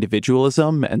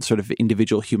individualism and sort of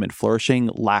individual human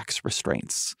flourishing lacks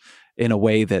restraints in a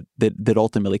way that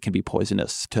ultimately can be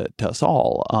poisonous to us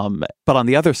all. But on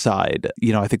the other side,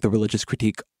 I think the religious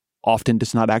critique often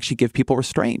does not actually give people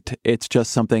restraint. It's just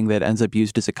something that ends up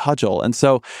used as a cudgel. And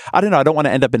so, I don't know, I don't want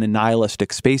to end up in a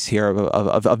nihilistic space here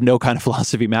of no kind of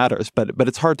philosophy matters, but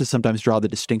it's hard to sometimes draw the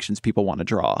distinctions people want to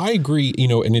draw. I agree,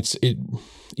 and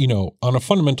on a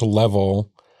fundamental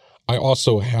level, I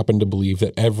also happen to believe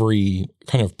that every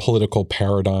kind of political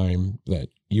paradigm that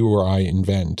you or I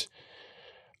invent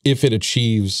if it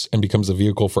achieves and becomes a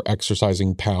vehicle for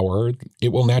exercising power,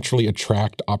 it will naturally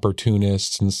attract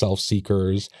opportunists and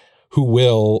self-seekers who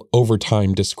will, over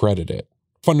time, discredit it.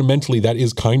 Fundamentally, that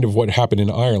is kind of what happened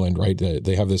in Ireland, right?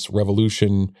 They have this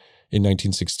revolution in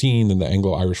 1916, then the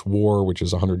Anglo-Irish War, which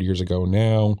is 100 years ago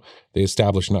now. They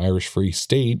establish an Irish Free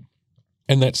State,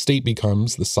 and that state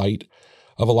becomes the site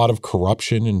of a lot of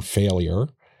corruption and failure.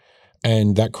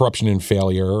 And that corruption and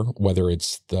failure, whether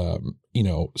it's the,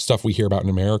 stuff we hear about in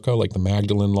America, like the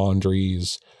Magdalen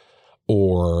laundries,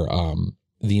 or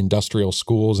the industrial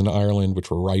schools in Ireland,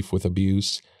 which were rife with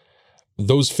abuse,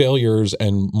 those failures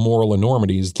and moral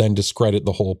enormities then discredit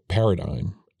the whole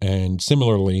paradigm. And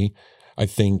similarly, I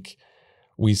think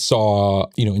we saw,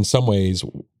 in some ways,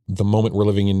 the moment we're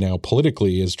living in now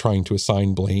politically is trying to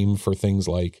assign blame for things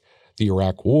like the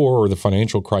Iraq War or the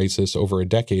financial crisis over a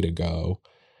decade ago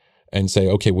and say,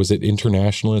 okay, was it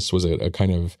internationalist? Was it a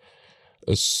kind of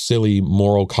a silly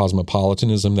moral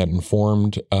cosmopolitanism that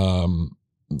informed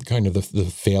kind of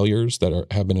the failures that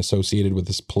have been associated with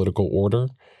this political order?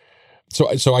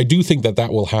 So I do think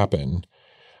that will happen.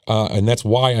 And that's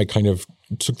why I kind of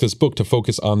took this book to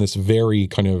focus on this very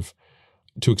kind of,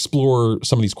 to explore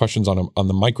some of these questions on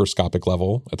the microscopic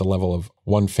level, at the level of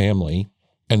one family,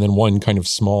 and then one kind of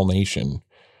small nation,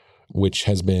 which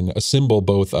has been a symbol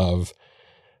both of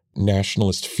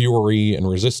nationalist fury and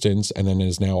resistance, and then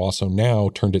is now also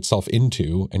turned itself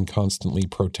into and constantly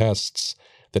protests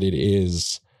that it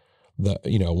is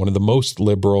one of the most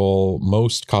liberal,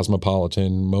 most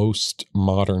cosmopolitan, most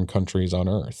modern countries on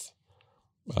earth.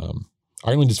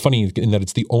 Ireland is funny in that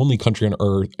it's the only country on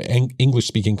earth,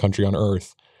 English-speaking country on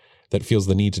earth, that feels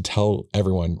the need to tell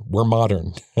everyone we're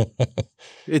modern.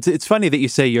 It's funny that you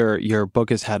say your book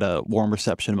has had a warm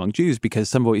reception among Jews, because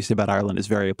some of what you say about Ireland is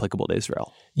very applicable to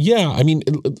Israel. Yeah, I mean,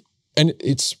 and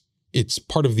it's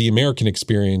part of the American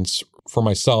experience for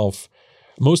myself.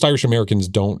 Most Irish Americans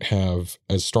don't have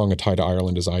as strong a tie to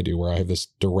Ireland as I do, where I have this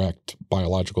direct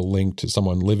biological link to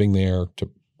someone living there, to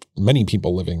many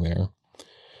people living there.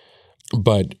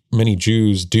 But many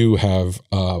Jews do have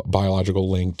a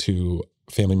biological link to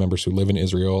family members who live in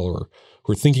Israel, or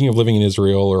who are thinking of living in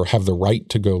Israel, or have the right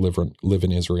to go live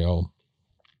in Israel.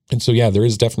 And so, there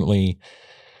is definitely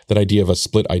that idea of a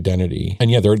split identity.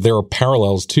 And there are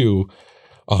parallels too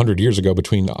 100 years ago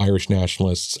between Irish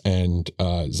nationalists and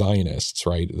Zionists,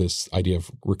 right? This idea of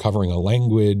recovering a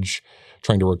language,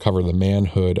 trying to recover the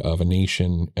manhood of a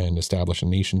nation and establish a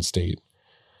nation state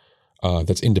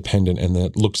that's independent and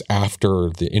that looks after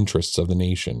the interests of the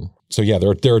nation. So there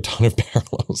are a ton of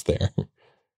parallels there.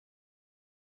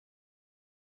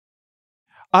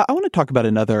 I want to talk about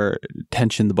another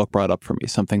tension the book brought up for me,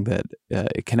 something that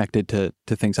connected to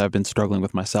things I've been struggling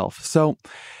with myself. So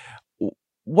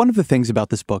one of the things about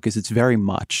this book is it's very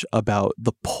much about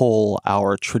the pull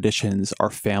our traditions, our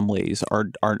families,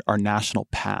 our national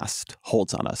past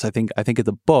holds on us. I think at the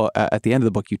end of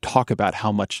the book, you talk about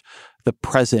how much the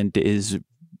present is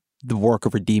the work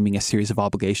of redeeming a series of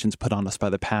obligations put on us by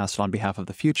the past on behalf of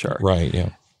the future. Right.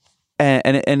 Yeah.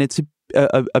 And it's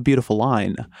a beautiful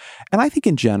line. And I think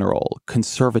in general,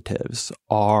 conservatives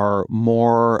are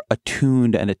more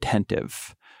attuned and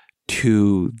attentive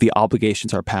to the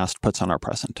obligations our past puts on our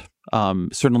present,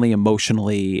 certainly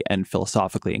emotionally and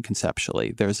philosophically and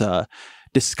conceptually. There's a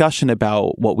discussion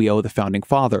about what we owe the founding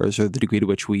fathers, or the degree to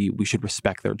which we should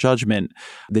respect their judgment,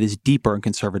 that is deeper in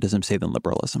conservatism, say, than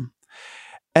liberalism.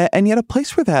 And yet a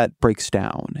place where that breaks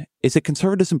down is that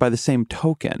conservatism, by the same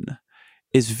token,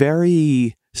 is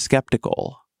very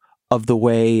skeptical of the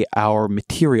way our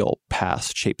material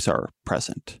past shapes our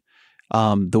present.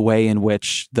 The way in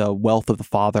which the wealth of the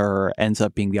father ends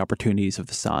up being the opportunities of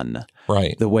the son.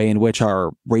 Right. The way in which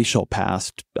our racial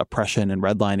past, oppression and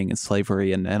redlining and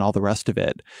slavery and all the rest of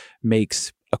it,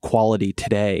 makes equality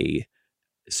today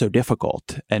so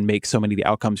difficult and makes so many of the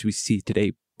outcomes we see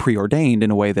today preordained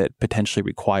in a way that potentially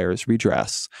requires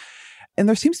redress. And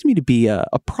there seems to me to be a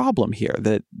problem here,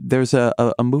 that there's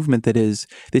a movement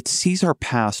that sees our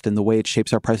past and the way it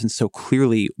shapes our present so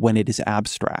clearly when it is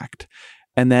abstract,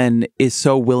 and then is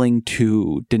so willing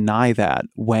to deny that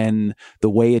when the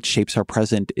way it shapes our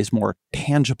present is more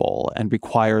tangible and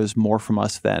requires more from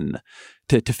us than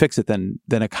to fix it than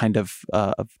a kind of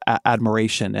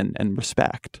admiration and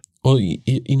respect. Well,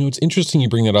 it's interesting you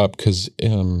bring that up, because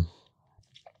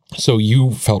so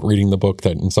you felt reading the book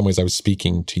that in some ways I was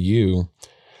speaking to you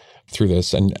through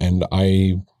this, and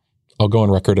I'll go on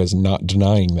record as not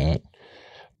denying that.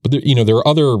 But there are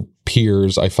other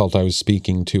peers I felt I was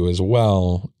speaking to as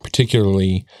well,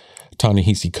 particularly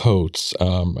Ta-Nehisi Coates.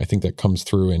 I think that comes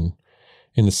through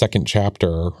in the second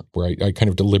chapter, where I kind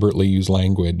of deliberately use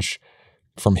language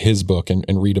from his book and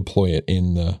redeploy it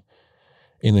in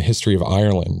the history of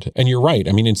Ireland. And you're right.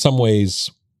 I mean, in some ways,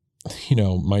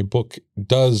 my book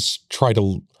does try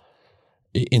to,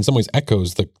 in some ways,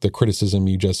 echoes the criticism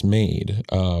you just made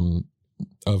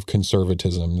of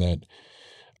conservatism. That,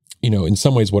 in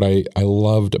some ways, what I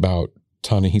loved about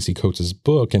Ta-Nehisi Coates'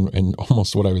 book and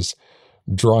almost what I was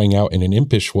drawing out in an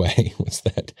impish way was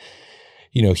that,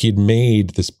 he had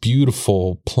made this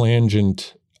beautiful,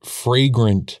 plangent,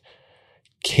 fragrant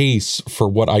case for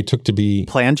what I took to be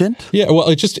plangent. Yeah, well,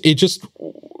 it just.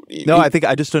 No, I think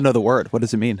I just don't know the word. What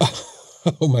does it mean?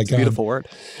 Oh my God, it's a beautiful word.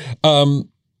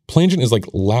 Plangent is like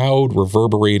loud,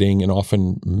 reverberating, and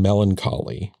often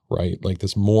melancholy, right? Like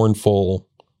this mournful,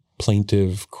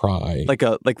 plaintive cry, like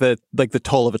the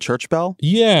toll of a church bell.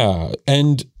 Yeah,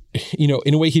 and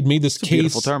in a way, he'd made this it's a case.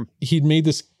 Beautiful term. He'd made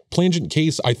this plangent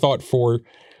case, I thought, for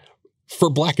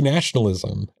Black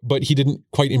nationalism, but he didn't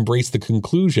quite embrace the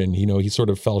conclusion. He sort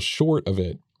of fell short of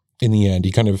it in the end.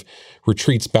 He kind of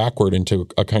retreats backward into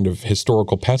a kind of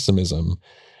historical pessimism.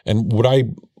 And what I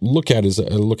look at is I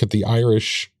look at the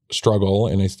Irish struggle,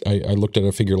 and I looked at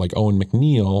a figure like Owen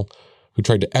McNeill, who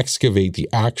tried to excavate the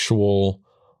actual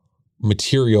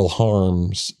material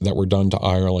harms that were done to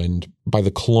Ireland by the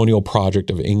colonial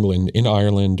project of England in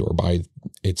Ireland, or by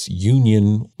its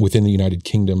union within the United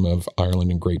Kingdom of Ireland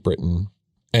and Great Britain.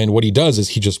 And what he does is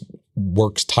he just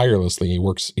works tirelessly.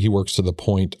 He works to the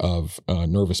point of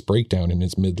nervous breakdown in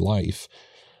his midlife,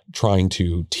 trying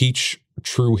to teach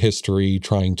true history,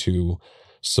 trying to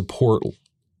support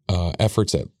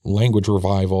efforts at language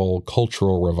revival,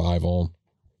 cultural revival,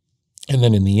 and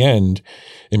then in the end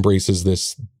embraces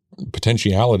this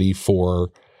potentiality for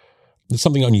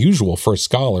something unusual for a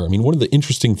scholar. I mean, one of the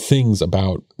interesting things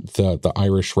about the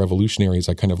Irish revolutionaries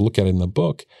I kind of look at in the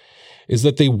book is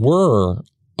that they were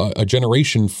a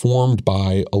generation formed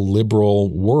by a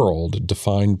liberal world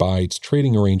defined by its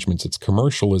trading arrangements, its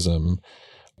commercialism,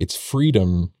 its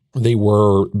freedom. They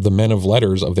were the men of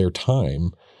letters of their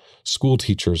time, school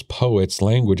teachers, poets,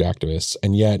 language activists,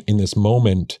 and yet in this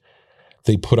moment,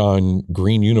 they put on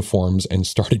green uniforms and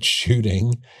started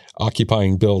shooting,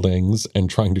 occupying buildings, and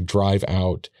trying to drive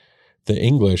out the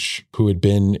English, who had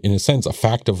been, in a sense, a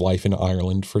fact of life in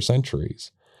Ireland for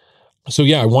centuries. So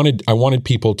yeah, I wanted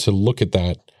people to look at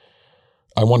that.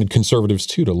 I wanted conservatives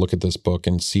too to look at this book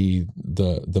and see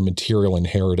the material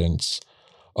inheritance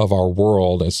of our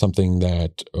world as something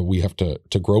that we have to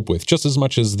grope with, just as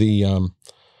much as the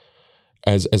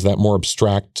as that more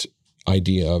abstract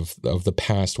idea of the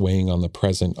past weighing on the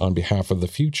present on behalf of the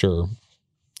future,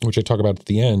 which I talk about at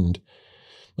the end.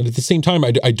 But at the same time,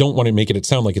 I don't want to make it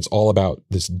sound like it's all about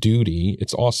this duty.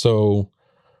 It's also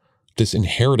this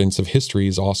inheritance of history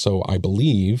is also, I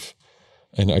believe,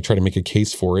 and I try to make a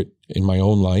case for it in my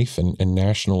own life and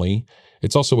nationally.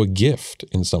 It's also a gift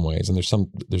in some ways, and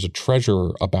there's a treasure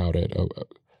about it,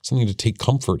 something to take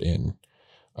comfort in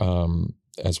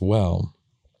as well.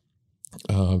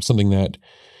 Something that,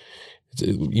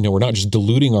 we're not just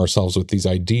deluding ourselves with these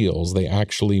ideals. They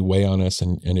actually weigh on us,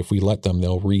 and if we let them,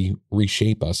 they'll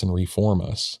reshape us and reform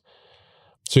us.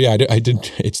 So yeah, I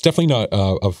did. It's definitely not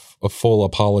a full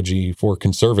apology for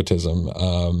conservatism.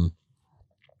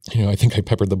 I think I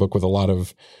peppered the book with a lot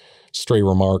of stray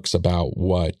remarks about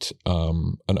what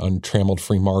an untrammeled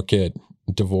free market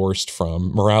divorced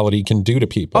from morality can do to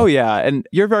people. Oh yeah, and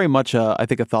you're very much, I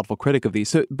think, a thoughtful critic of these.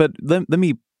 So, but let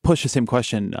me push the same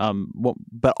question,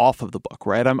 but off of the book,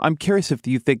 right? I'm curious if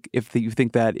you think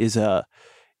that is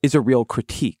a real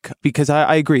critique, because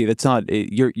I agree that's not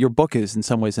your book is in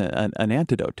some ways an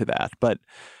antidote to that, but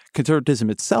conservatism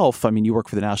itself, I mean, you work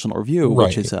for the National Review, right,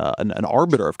 which is an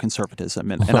arbiter of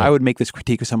conservatism, and I would make this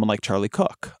critique of someone like Charlie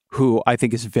Cook, who I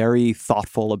think is very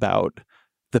thoughtful about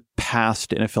the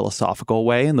past in a philosophical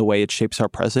way and the way it shapes our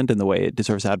present and the way it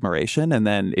deserves admiration. And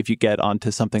then if you get onto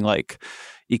something like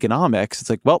economics, it's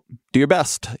like, well, do your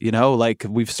best, like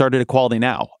we've started equality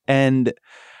now. And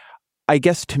I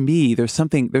guess to me, there's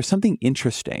something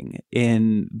interesting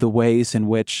in the ways in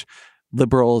which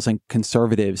liberals and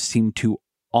conservatives seem to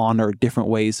honor different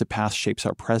ways the past shapes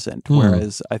our present.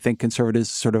 Whereas I think conservatives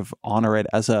sort of honor it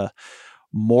as a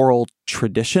moral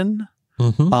tradition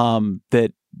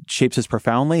that shapes us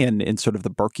profoundly, and in sort of the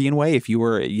Burkean way, if you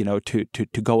were,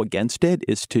 to go against it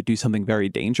is to do something very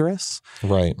dangerous.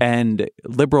 Right. And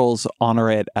liberals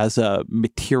honor it as a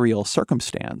material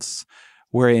circumstance,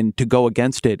 wherein to go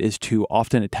against it is to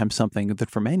often attempt something that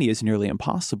for many is nearly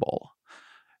impossible.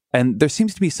 And there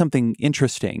seems to be something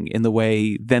interesting in the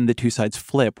way then the two sides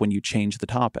flip when you change the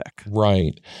topic.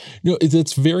 Right.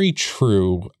 It's very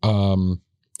true.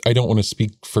 I don't want to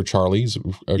speak for Charlie. He's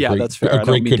that's fair. a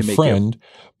great good friend.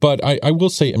 But I will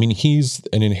say, I mean, he's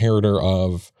an inheritor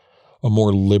of a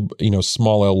more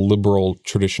small L liberal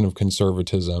tradition of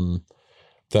conservatism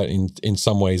that in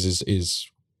some ways is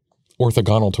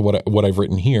orthogonal to what I've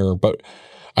written here. But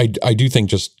I do think,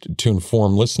 just to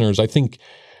inform listeners, I think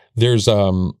there's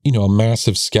a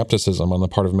massive skepticism on the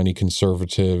part of many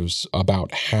conservatives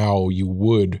about how you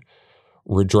would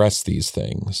redress these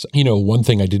things. One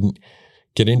thing I didn't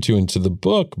get into the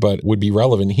book, but would be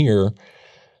relevant here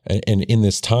and in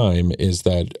this time, is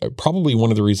that probably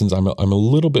one of the reasons I'm a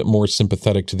little bit more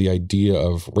sympathetic to the idea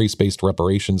of race-based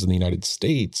reparations in the United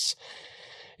States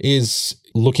is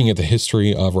looking at the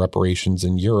history of reparations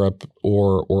in Europe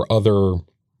or other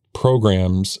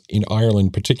programs in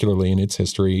Ireland, particularly in its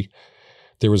history.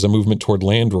 There was a movement toward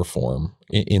land reform.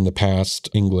 In the past,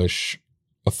 English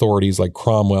authorities like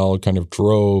Cromwell kind of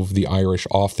drove the Irish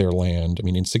off their land. I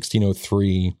mean, in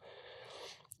 1603,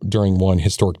 during one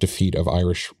historic defeat of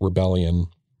Irish rebellion,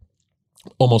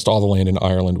 almost all the land in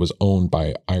Ireland was owned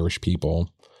by Irish people.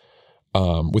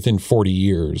 Within 40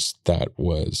 years, that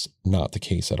was not the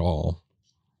case at all.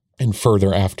 And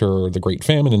further, after the Great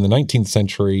Famine in the 19th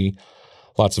century,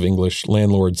 lots of English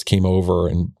landlords came over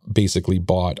and basically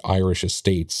bought Irish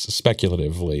estates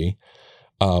speculatively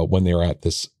when they were at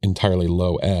this entirely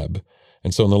low ebb.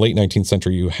 And so in the late 19th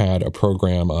century, you had a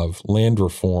program of land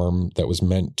reform that was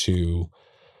meant to,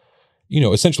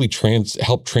 essentially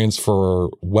help transfer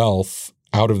wealth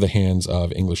out of the hands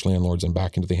of English landlords and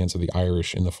back into the hands of the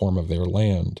Irish in the form of their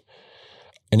land.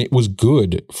 And it was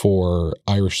good for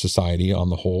Irish society on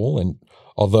the whole. And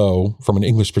although from an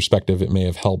English perspective, it may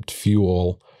have helped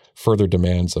fuel further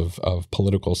demands of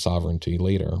political sovereignty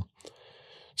later.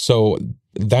 So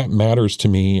that matters to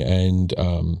me. And,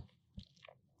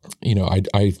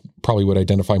 I probably would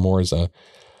identify more as a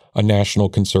national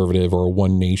conservative or a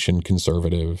one nation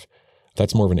conservative.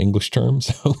 That's more of an English term,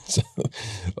 so it's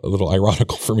a little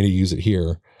ironical for me to use it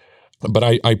here. But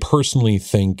I personally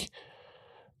think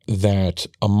that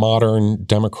a modern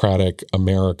democratic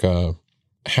America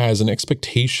has an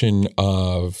expectation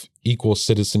of equal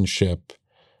citizenship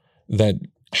that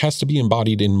has to be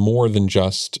embodied in more than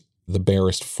just the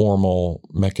barest formal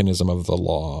mechanism of the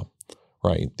law,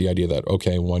 right? The idea that,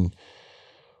 okay, when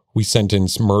we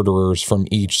sentence murderers from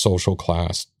each social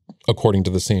class according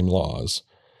to the same laws.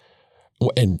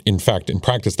 And in fact, in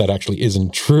practice, that actually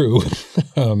isn't true.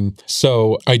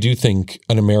 So I do think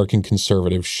an American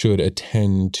conservative should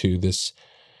attend to this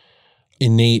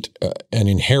innate and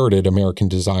inherited American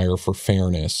desire for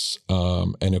fairness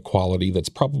and equality that's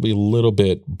probably a little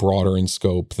bit broader in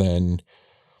scope than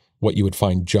what you would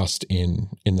find just in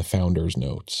the founders'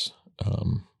 notes.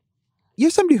 You're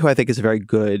somebody who I think is a very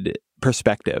good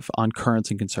perspective on currents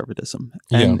and conservatism.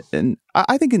 And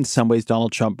I think in some ways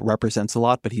Donald Trump represents a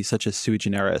lot, but he's such a sui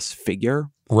generis figure,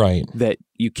 right, that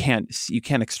you can't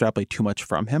extrapolate too much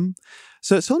from him.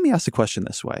 So let me ask the question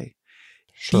this way.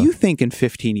 Sure. Do you think in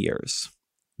 15 years,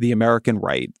 the American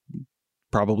right,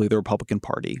 probably the Republican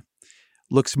Party,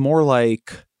 looks more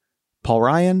like Paul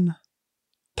Ryan,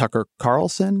 Tucker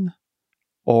Carlson,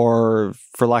 or,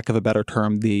 for lack of a better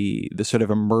term, the sort of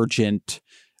emergent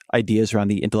ideas around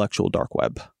the intellectual dark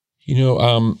web?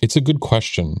 It's a good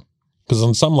question, because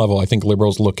on some level, I think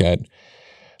liberals look at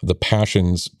the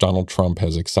passions Donald Trump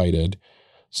has excited,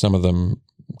 some of them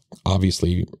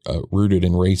obviously rooted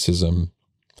in racism,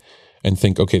 and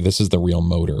think, okay, this is the real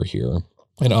motor here.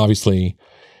 And obviously,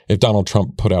 if Donald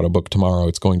Trump put out a book tomorrow,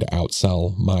 it's going to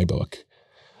outsell my book.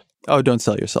 Oh, don't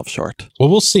sell yourself short. Well,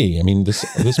 we'll see. I mean, this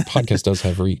podcast does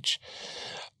have reach.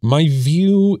 My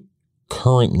view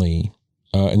currently,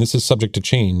 and this is subject to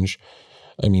change,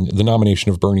 I mean, the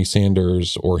nomination of Bernie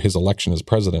Sanders or his election as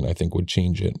president, I think, would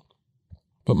change it.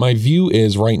 But my view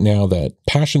is right now that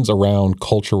passions around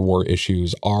culture war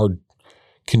issues are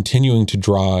continuing to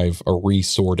drive a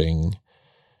resorting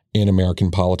in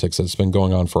American politics that's been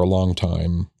going on for a long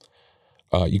time.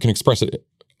 You can express it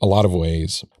a lot of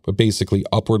ways, but basically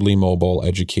upwardly mobile,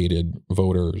 educated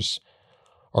voters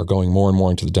are going more and more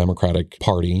into the Democratic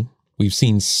Party. We've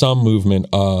seen some movement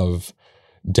of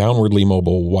downwardly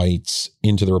mobile whites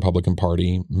into the Republican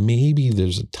Party. Maybe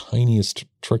there's a tiniest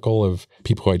trickle of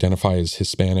people who identify as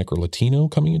Hispanic or Latino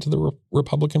coming into the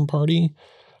Republican Party,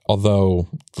 although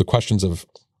the questions of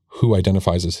who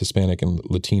identifies as Hispanic and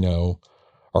Latino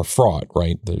are fraught,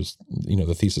 right? There's,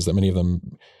 the thesis that many of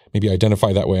them maybe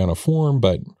identify that way on a form,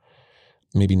 but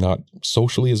maybe not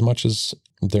socially as much as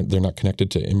they're not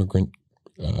connected to immigrant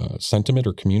sentiment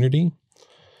or community.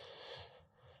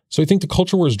 So I think the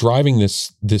culture war is driving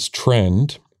this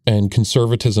trend, and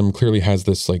conservatism clearly has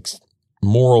this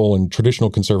moral and traditional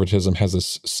conservatism has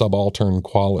this subaltern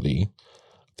quality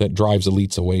that drives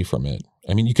elites away from it.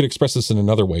 I mean, you could express this in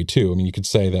another way too. I mean, you could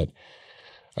say that,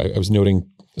 I was noting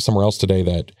somewhere else today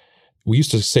that we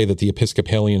used to say that the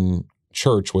Episcopalian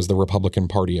Church was the Republican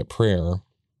Party at prayer,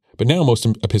 but now most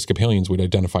Episcopalians would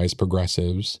identify as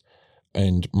progressives,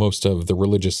 and most of the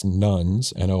religious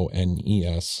nuns,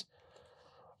 N-O-N-E-S,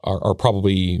 are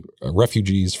probably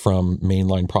refugees from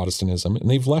mainline Protestantism, and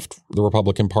they've left the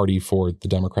Republican Party for the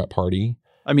Democrat Party.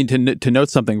 I mean, to note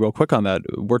something real quick on that,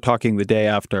 we're talking the day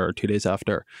after or 2 days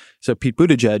after. So Pete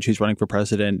Buttigieg, who's running for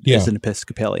president, is an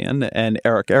Episcopalian, and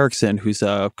Eric Erickson, who's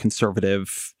a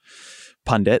conservative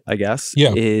pundit, I guess,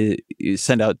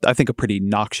 sent out, I think, a pretty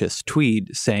noxious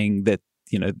tweet saying that,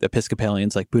 you know,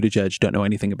 Episcopalians like Buttigieg don't know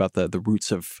anything about the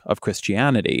roots of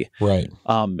Christianity. Right.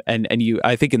 And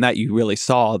I think in that you really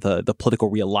saw the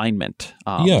political realignment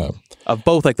of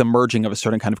both, like the merging of a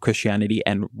certain kind of Christianity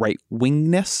and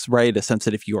right-wingness, right? A sense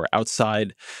that if you are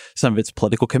outside some of its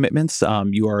political commitments,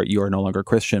 you are no longer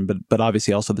Christian, but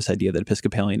obviously also this idea that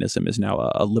Episcopalianism is now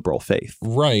a liberal faith.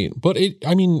 Right. But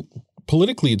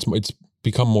politically it's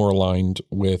become more aligned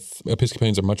with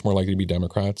Episcopalians are much more likely to be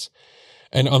Democrats.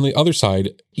 And on the other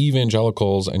side,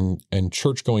 evangelicals and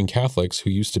church-going Catholics who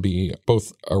used to be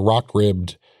both a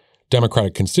rock-ribbed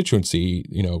Democratic constituency,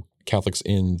 you know, Catholics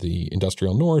in the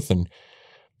industrial North and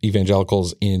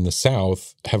evangelicals in the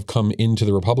South, have come into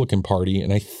the Republican Party.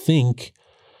 And I think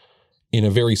in a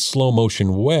very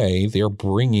slow-motion way, they're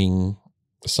bringing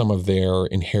some of their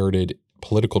inherited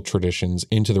political traditions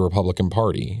into the Republican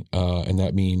Party. And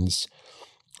that means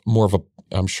more of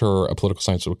I'm sure a political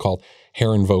science would call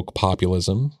Herrenvolk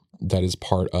populism that is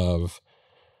part of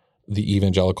the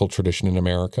evangelical tradition in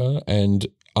America. And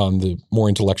on the more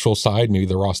intellectual side, maybe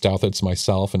the Ross Douthits,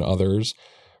 myself, and others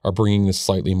are bringing this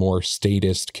slightly more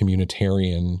statist,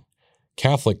 communitarian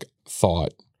Catholic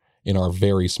thought in our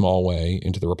very small way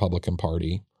into the Republican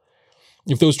Party.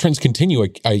 If those trends continue,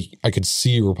 I could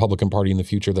see a Republican Party in the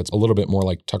future that's a little bit more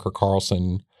like Tucker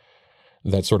Carlson,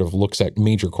 that sort of looks at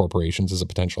major corporations as a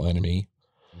potential enemy,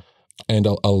 and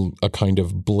a kind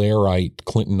of Blairite,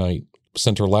 Clintonite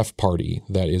center-left party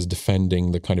that is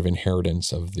defending the kind of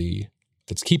inheritance of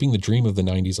that's keeping the dream of the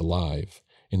 90s alive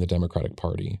in the Democratic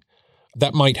Party.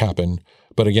 That might happen,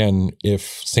 but again,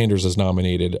 if Sanders is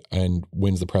nominated and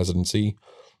wins the presidency,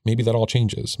 maybe that all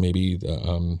changes. Maybe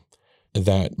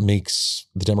that makes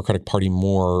the Democratic Party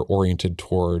more oriented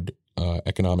toward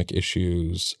economic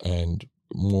issues and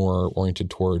more oriented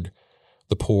toward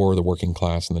the poor, the working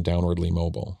class, and the downwardly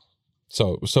mobile.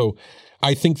 So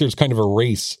I think there's kind of a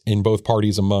race in both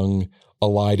parties among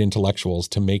allied intellectuals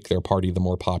to make their party the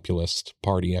more populist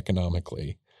party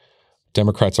economically.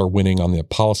 Democrats are winning on the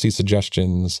policy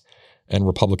suggestions, and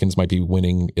Republicans might be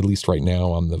winning, at least right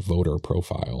now, on the voter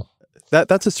profile.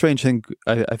 That's a strange thing,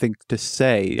 I think, to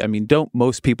say. I mean, don't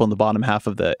most people in the bottom half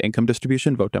of the income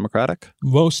distribution vote Democratic?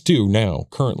 Most do now,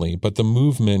 currently, but the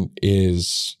movement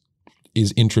is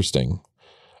interesting.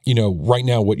 You know, right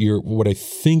now, what I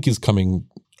think is coming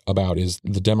about is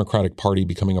the Democratic Party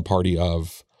becoming a party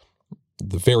of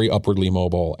the very upwardly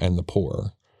mobile and the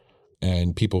poor,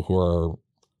 and people who are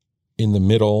in the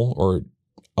middle or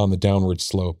on the downward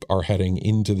slope are heading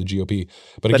into the GOP.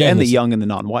 But again, the young and the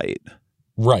non-white.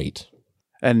 Right.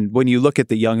 And when you look at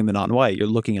the young and the non-white, you're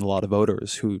looking at a lot of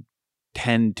voters who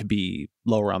tend to be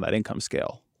lower on that income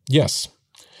scale. Yes.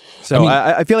 So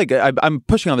I feel like I'm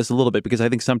pushing on this a little bit because I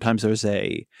think sometimes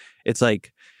it's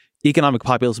like economic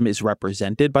populism is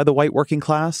represented by the white working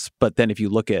class. But then if you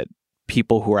look at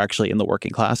people who are actually in the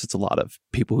working class, it's a lot of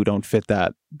people who don't fit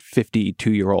that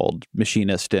 52-year-old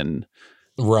machinist in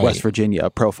West Virginia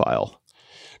profile.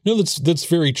 No, that's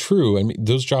very true. I mean,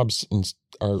 those jobs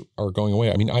are going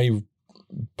away. I mean,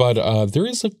 but there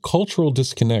is a cultural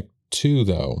disconnect too,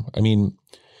 though. I mean,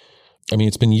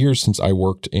 it's been years since I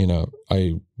worked in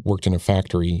a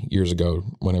factory years ago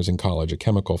when I was in college, a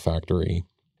chemical factory.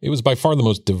 It was by far the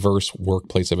most diverse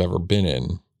workplace I've ever been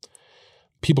in.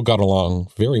 People got along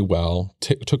very well,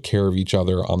 took care of each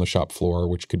other on the shop floor,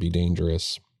 which could be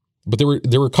dangerous. But there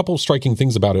were a couple of striking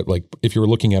things about it, like if you were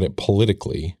looking at it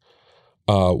politically.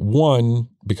 One,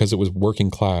 because it was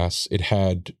working class, it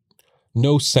had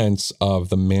no sense of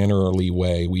the mannerly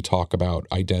way we talk about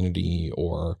identity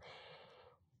or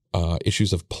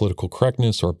issues of political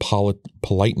correctness or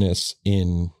politeness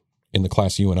in the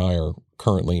class you and I are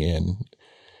currently in.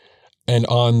 And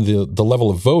on the level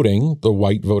of voting, the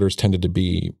white voters tended to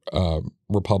be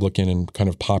Republican and kind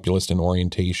of populist in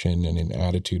orientation and in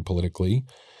attitude politically.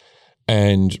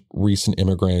 And recent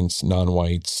immigrants,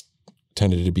 non-whites,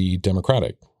 tended to be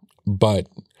Democratic. But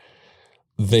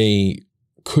they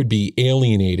could be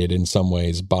alienated in some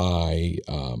ways by,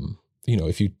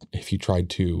 if you tried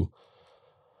to,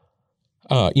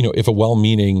 if a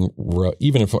well-meaning,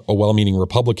 even if a well-meaning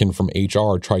Republican from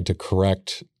HR tried to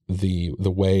correct the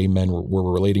way men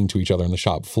were relating to each other on the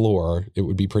shop floor, it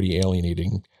would be pretty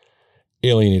alienating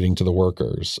to the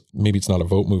workers. Maybe it's not a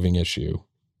vote-moving issue,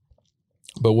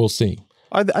 but we'll see.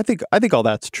 I think all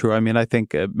that's true. I mean, I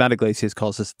think Matt Yglesias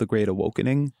calls this the Great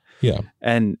Awakening. Yeah.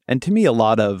 And to me, a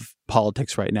lot of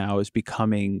politics right now is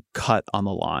becoming cut on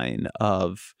the line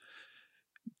of,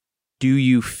 do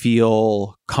you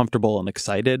feel comfortable and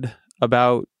excited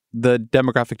about the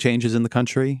demographic changes in the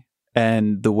country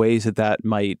and the ways that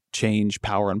might change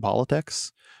power and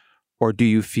politics? Or do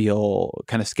you feel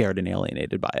kind of scared and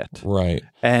alienated by it? Right.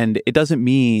 And it doesn't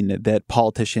mean that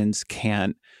politicians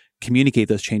can't communicate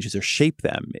those changes or shape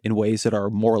them in ways that are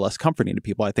more or less comforting to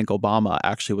people. I think Obama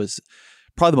actually was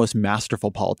probably the most masterful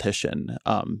politician,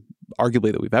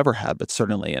 arguably, that we've ever had, but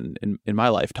certainly in my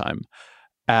lifetime,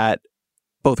 at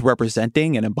both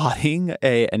representing and embodying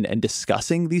and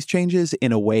discussing these changes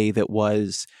in a way that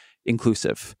was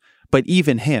inclusive. But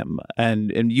even him,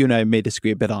 and you and I may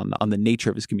disagree a bit on the nature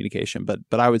of his communication, but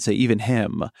I would say even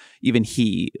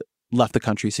he left the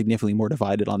country significantly more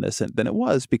divided on this than it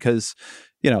was, because,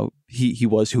 he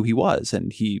was who he was,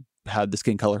 and he had the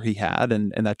skin color he had,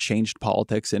 and that changed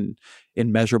politics in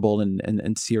measurable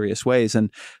and serious ways.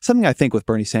 And something I think with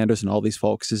Bernie Sanders and all these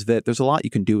folks is that there's a lot you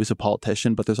can do as a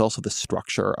politician, but there's also the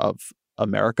structure of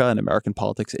America and American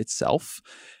politics itself.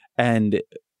 And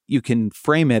you can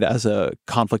frame it as a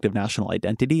conflict of national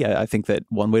identity. I think that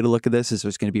one way to look at this is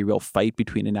there's going to be a real fight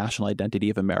between a national identity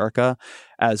of America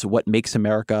as what makes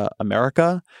America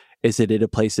America. Is it a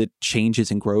place that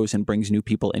changes and grows and brings new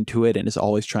people into it and is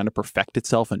always trying to perfect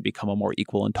itself and become a more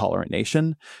equal and tolerant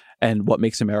nation? And what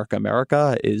makes America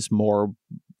America is more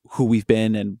who we've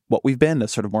been and what we've been, a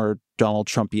sort of more Donald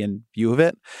Trumpian view of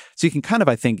it. So you can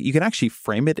I think you can actually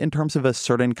frame it in terms of a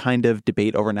certain kind of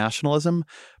debate over nationalism,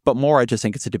 but more, I just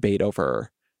think it's a debate over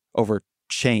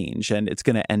change, and it's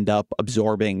going to end up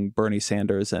absorbing Bernie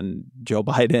Sanders and Joe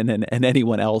Biden and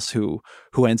anyone else who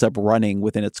ends up running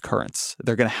within its currents.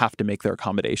 They're going to have to make their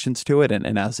accommodations to it.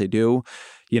 And as they do,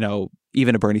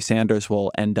 even a Bernie Sanders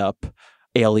will end up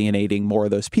alienating more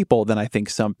of those people than I think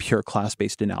some pure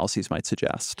class-based analyses might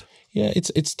suggest. Yeah,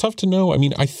 it's tough to know. I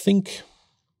mean, I think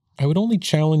I would only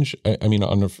challenge,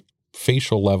 on a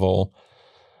facial level,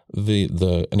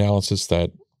 the analysis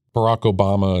that Barack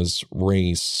Obama's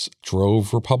race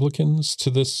drove Republicans to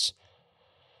this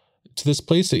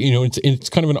place. It's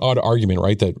kind of an odd argument,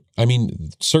 right? That,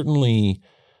 certainly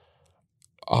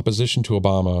opposition to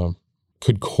Obama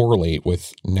could correlate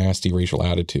with nasty racial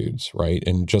attitudes, right?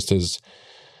 And just as,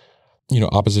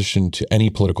 opposition to any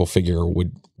political figure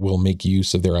will make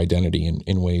use of their identity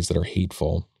in ways that are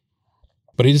hateful.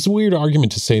 But it is a weird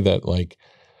argument to say that, like,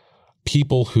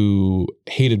 people who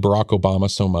hated Barack Obama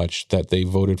so much that they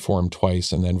voted for him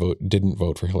twice and then didn't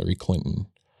vote for Hillary Clinton.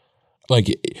 Like,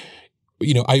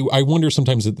 I wonder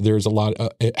sometimes that there's a lot,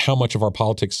 how much of our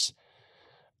politics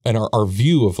and our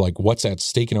view of like what's at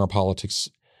stake in our politics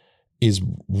is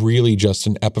really just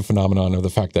an epiphenomenon of the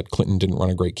fact that Clinton didn't run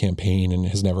a great campaign and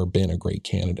has never been a great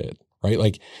candidate, right?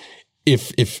 Like,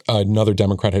 if another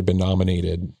Democrat had been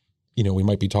nominated, we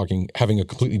might be having a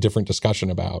completely different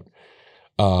discussion about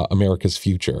America's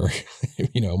future.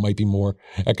 Might be more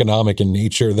economic in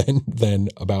nature than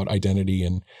about identity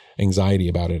and anxiety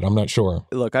about it. I'm not sure.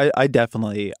 Look, I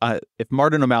definitely, if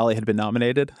Martin O'Malley had been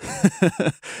nominated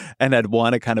and had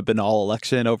won a kind of banal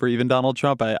election over even Donald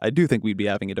Trump, I do think we'd be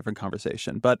having a different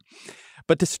conversation. But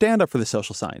to stand up for the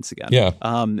social science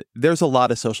again, there's a lot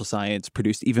of social science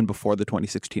produced even before the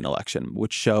 2016 election,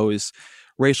 which shows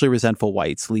racially resentful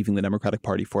whites leaving the Democratic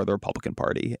Party for the Republican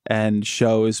Party, and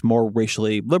shows more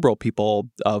racially liberal people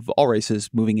of all races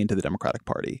moving into the Democratic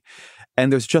Party.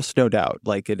 And there's just no doubt,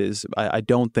 like, it is, I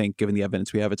don't think, given the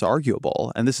evidence we have, it's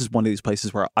arguable. And this is one of these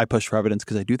places where I push for evidence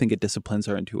because I do think it disciplines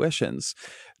our intuitions,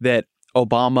 that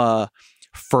Obama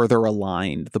further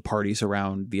aligned the parties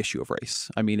around the issue of race.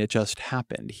 I mean, it just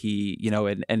happened. He,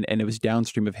 and it was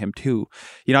downstream of him too.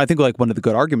 I think like one of the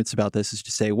good arguments about this is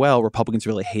to say, well, Republicans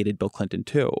really hated Bill Clinton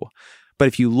too. But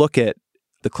if you look at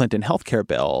the Clinton healthcare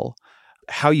bill,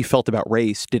 how you felt about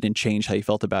race didn't change how you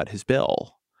felt about his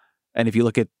bill. And if you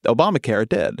look at Obamacare, it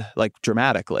did, like,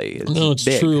 dramatically. It's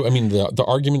big. True. I mean, the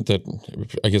argument that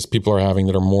I guess people are having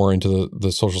that are more into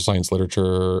the social science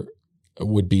literature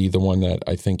would be the one that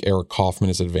I think Eric Kaufman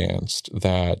has advanced,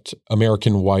 that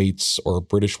American whites or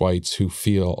British whites who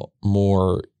feel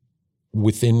more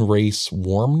within race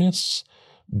warmness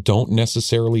don't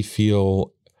necessarily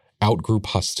feel outgroup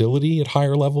hostility at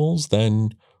higher levels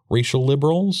than racial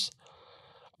liberals.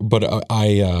 But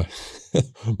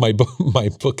my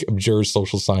book abjures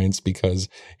social science because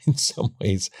in some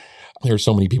ways there are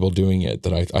so many people doing it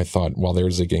that I thought while they're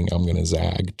zigging, I'm going to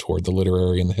zag toward the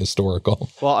literary and the historical.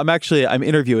 Well, I'm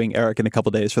interviewing Eric in a couple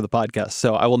of days for the podcast,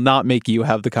 so I will not make you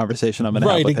have the conversation I'm going to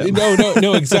have with him.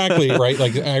 No, exactly. Right.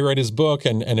 Like I read his book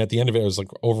and at the end of it, I was like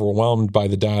overwhelmed by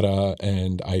the data,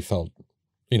 and I felt,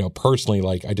 personally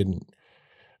like I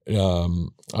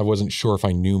wasn't sure if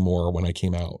I knew more when I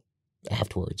came out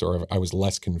afterwards, or if I was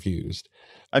less confused.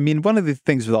 I mean, one of the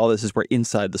things with all this is we're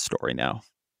inside the story now.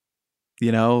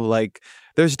 Like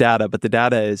there's data, but the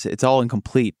data it's all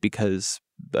incomplete because,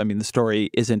 the story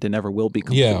isn't and never will be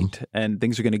complete. And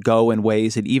things are going to go in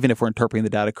ways, and even if we're interpreting the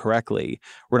data correctly,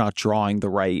 we're not drawing the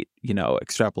right,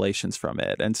 extrapolations from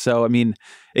it. And so,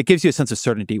 it gives you a sense of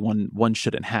certainty one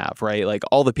shouldn't have, right? Like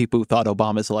all the people who thought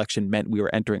Obama's election meant we were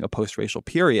entering a post-racial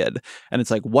period. And it's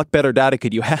like, what better data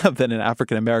could you have than an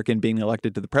African-American being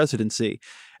elected to the presidency?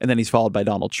 And then he's followed by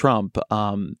Donald Trump.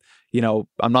 I'm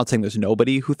not saying there's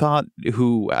nobody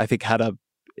who I think had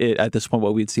at this point,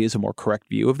 what we'd see is a more correct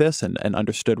view of this and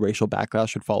understood racial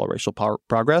backlash would follow racial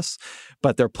progress.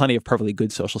 But there are plenty of perfectly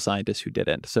good social scientists who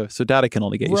didn't. So data can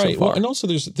only get you so far. Well, and also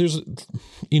there's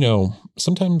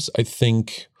sometimes I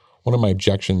think one of my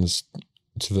objections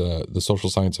to the social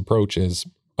science approach is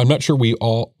I'm not sure we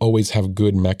all always have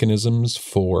good mechanisms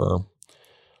for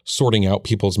sorting out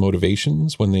people's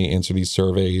motivations when they answer these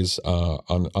surveys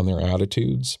on their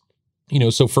attitudes.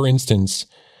 So for instance,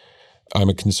 I'm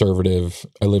a conservative.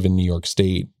 I live in New York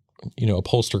State. A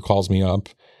pollster calls me up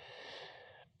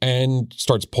and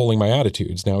starts polling my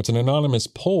attitudes. Now, it's an anonymous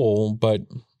poll, but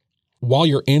while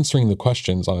you're answering the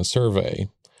questions on a survey,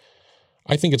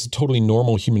 I think it's a totally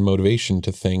normal human motivation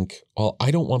to think, well, I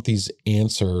don't want the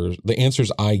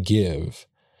answers I give,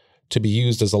 to be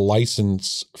used as a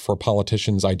license for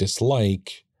politicians I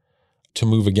dislike to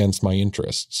move against my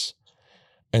interests.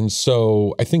 And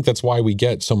so I think that's why we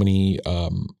get so many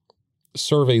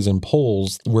surveys and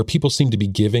polls where people seem to be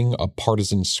giving a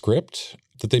partisan script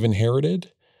that they've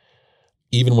inherited,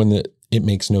 even when it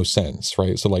makes no sense,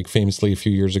 right? So like famously a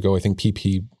few years ago, I think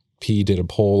PPP did a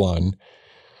poll on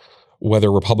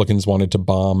whether Republicans wanted to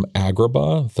bomb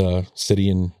Agrabah, the city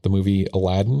in the movie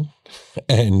Aladdin.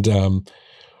 And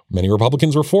many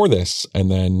Republicans were for this.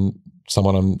 And then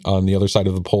someone on the other side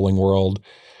of the polling world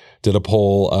did a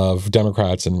poll of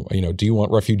Democrats and, do you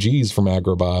want refugees from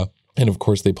Agrabah? And of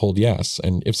course they polled yes.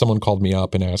 And if someone called me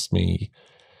up and asked me,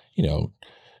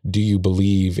 do you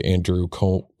believe Andrew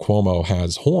Cuomo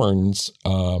has horns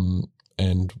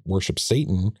and worships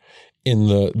Satan, in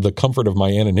the comfort of my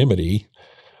anonymity,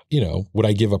 would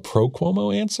I give a pro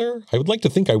Cuomo answer? I would like to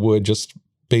think I would, just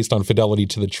based on fidelity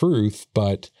to the truth.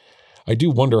 But I do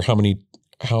wonder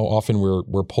how often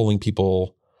we're polling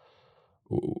people.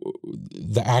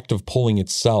 The act of polling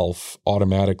itself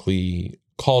automatically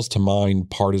calls to mind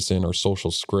partisan or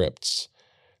social scripts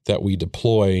that we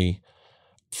deploy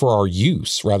for our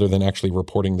use rather than actually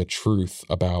reporting the truth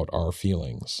about our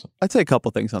feelings. I'd say a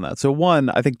couple things on that. So one,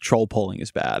 I think troll polling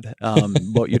is bad.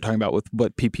 What you're talking about with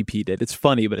what PPP did. It's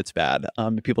funny, but it's bad.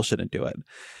 People shouldn't do it.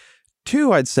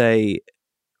 Two, I'd say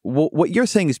what you're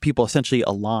saying is people essentially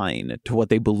align to what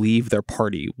they believe their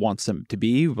party wants them to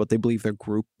be, what they believe their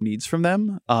group needs from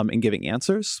them in giving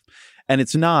answers. And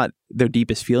it's not their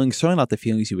deepest feelings, certainly not the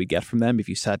feelings you would get from them if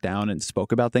you sat down and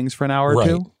spoke about things for an hour or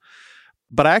two.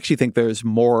 But I actually think there's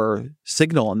more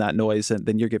signal in that noise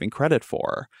than you're giving credit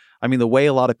for. The way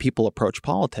a lot of people approach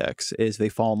politics is they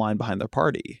fall in line behind their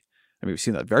party. We've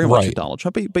seen that very much with Donald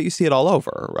Trump, but you see it all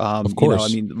over. Of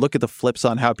course. Look at the flips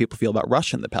on how people feel about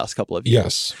Russia in the past couple of years.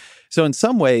 Yes. So in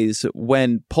some ways,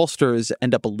 when pollsters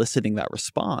end up eliciting that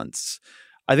response,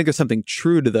 I think there's something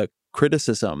true to the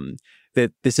criticism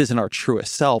that this isn't our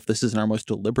truest self, this isn't our most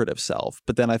deliberative self.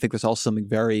 But then I think there's also something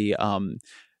very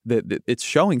that it's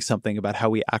showing something about how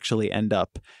we actually end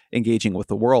up engaging with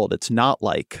the world. It's not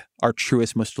like our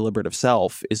truest, most deliberative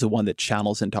self is the one that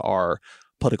channels into our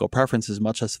political preferences,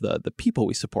 much as the people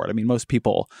we support. Most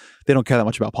people, they don't care that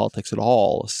much about politics at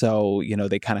all. So,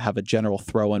 they kind of have a general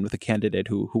throw in with a candidate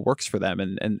who works for them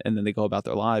and then they go about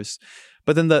their lives.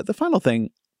 But then the final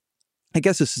thing, I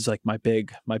guess this is like my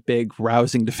big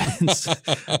rousing defense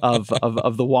of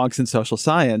the wonks in social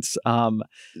science.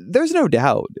 There's no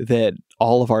doubt that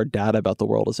all of our data about the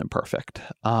world is imperfect.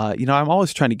 I'm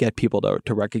always trying to get people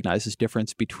to recognize this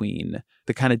difference between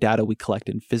the kind of data we collect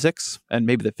in physics, and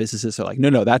maybe the physicists are like,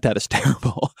 no, that data is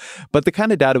terrible. But the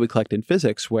kind of data we collect in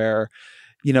physics where,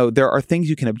 there are things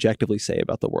you can objectively say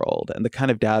about the world, and the kind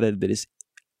of data that is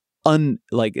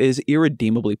is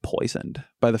irredeemably poisoned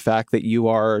by the fact that you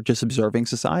are just observing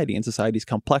society, and society's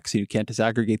complex, and you can't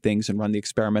disaggregate things and run the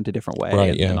experiment a different way,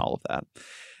 right, and all of that.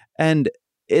 And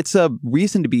it's a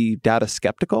reason to be data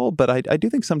skeptical, but I do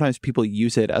think sometimes people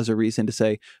use it as a reason to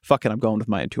say, fuck it, I'm going with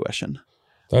my intuition.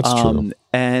 That's true.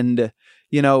 And,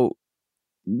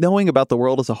 knowing about the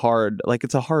world is a hard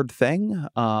thing.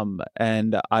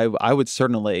 And I would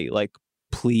certainly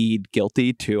plead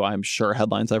guilty to, I'm sure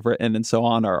headlines I've written and so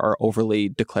on are overly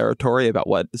declaratory about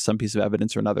what some piece of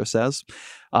evidence or another says,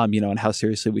 and how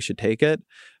seriously we should take it.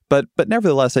 But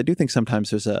nevertheless, I do think sometimes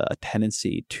there's a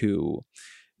tendency to,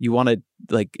 you want to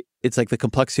it's the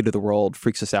complexity of the world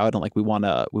freaks us out, and we want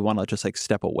to just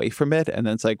step away from it. And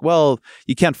then it's well,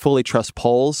 you can't fully trust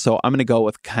polls, so I'm going to go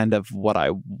with kind of what I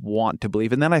want to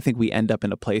believe. And then I think we end up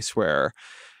in a place where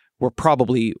we're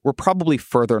probably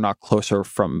further, not closer,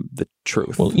 from the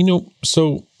truth. Well,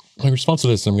 so my response to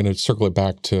this, and I'm going to circle it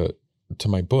back to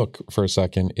my book for a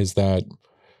second, is that,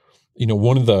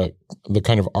 one of the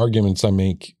kind of arguments I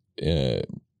make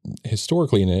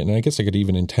historically in it, and I guess I could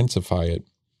even intensify it,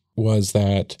 was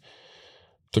that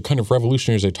the kind of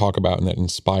revolutionaries I talk about and that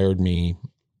inspired me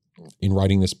in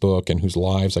writing this book, and whose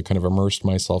lives I kind of immersed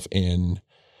myself in,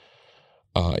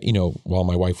 while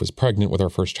my wife was pregnant with our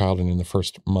first child and in the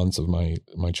first months of my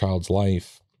child's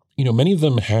life, many of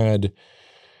them had,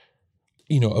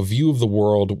 a view of the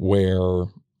world where,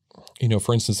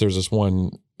 for instance, there's this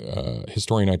one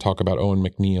historian I talk about, Owen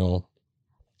McNeill,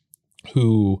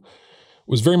 who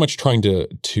was very much trying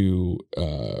to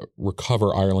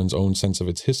recover Ireland's own sense of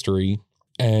its history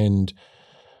and,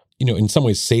 in some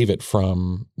ways save it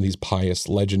from these pious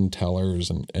legend tellers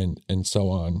and so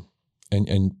on,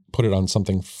 and put it on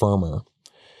something firmer.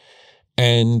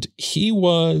 And he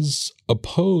was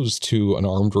opposed to an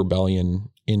armed rebellion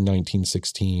in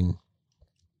 1916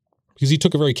 because he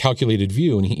took a very calculated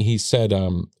view. And he said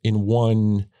in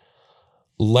one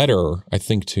letter, I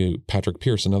think, to Patrick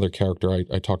Pearse, another character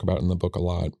I talk about in the book a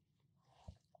lot,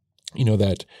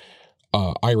 that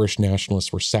Irish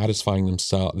nationalists were satisfying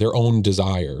their own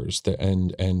desires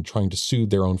and trying to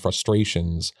soothe their own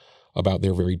frustrations about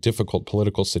their very difficult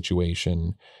political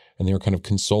situation. And they were kind of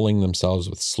consoling themselves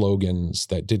with slogans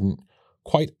that didn't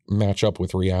quite match up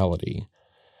with reality.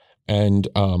 And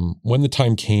when the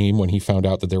time came when he found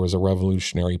out that there was a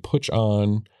revolutionary putsch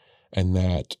on, and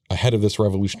that ahead of this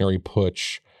revolutionary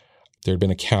putsch, there had been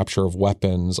a capture of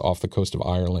weapons off the coast of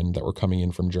Ireland that were coming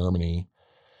in from Germany,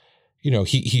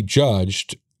 he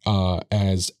judged,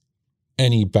 as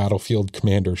any battlefield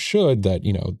commander should, that,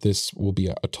 this will be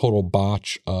a total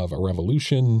botch of a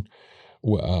revolution.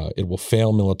 It will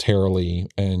fail militarily,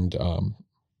 and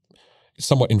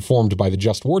somewhat informed by the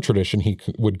just war tradition, he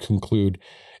would conclude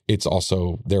it's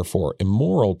also therefore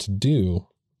immoral to do.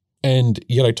 And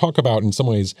yet I talk about, in some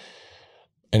ways,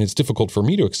 and it's difficult for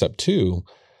me to accept too,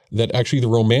 that actually the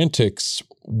Romantics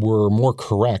were more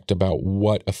correct about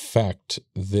what effect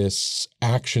this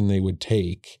action they would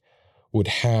take would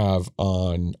have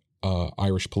on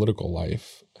Irish political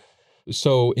life.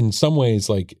 So in some ways,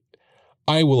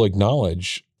 I will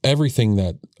acknowledge everything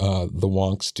that the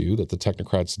wonks do, that the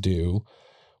technocrats do.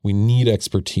 We need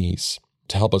expertise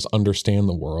to help us understand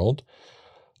the world.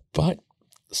 But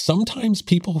sometimes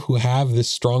people who have this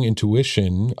strong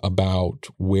intuition about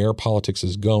where politics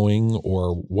is going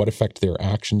or what effect their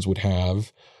actions would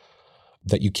have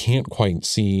that you can't quite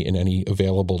see in any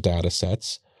available data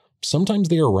sets, sometimes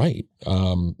they are right.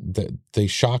 That they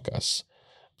shock us.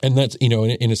 And that's,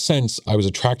 in a sense, I was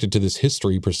attracted to this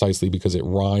history precisely because it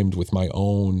rhymed with my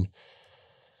own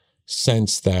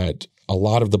sense that a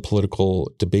lot of the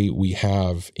political debate we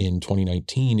have in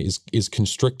 2019 is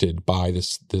constricted by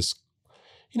this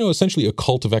essentially a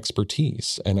cult of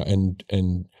expertise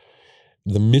and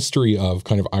the mystery of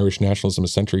kind of Irish nationalism a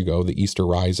century ago, the Easter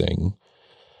Rising,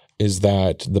 is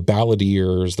that the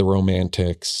balladeers, the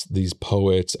romantics, these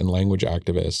poets and language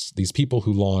activists, these people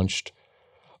who launched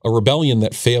a rebellion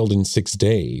that failed in 6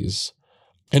 days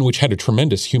and which had a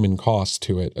tremendous human cost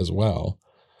to it as well,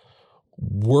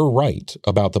 were right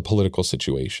about the political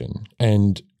situation.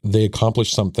 And they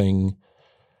accomplished something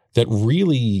that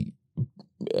really,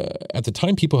 at the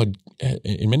time, people had,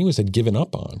 in many ways, had given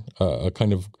up on, a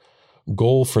kind of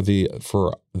goal for the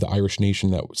Irish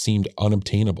nation that seemed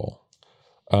unobtainable.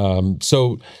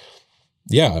 So,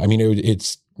 yeah, I mean,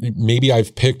 it's maybe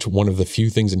I've picked one of the few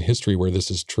things in history where this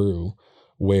is true,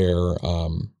 where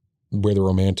the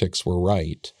Romantics were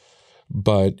right.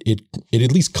 But it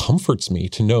at least comforts me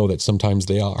to know that sometimes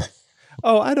they are.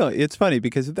 Oh, I don't. It's funny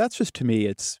because that's just, to me,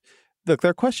 it's look,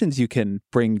 there are questions you can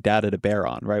bring data to bear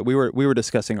on, right? We were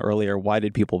discussing earlier, why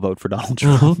did people vote for Donald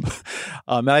Trump?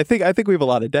 And I think we have a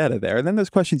lot of data there. And then there's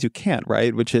questions you can't,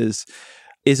 right? Which is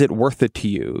it worth it to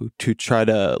you to try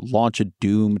to launch a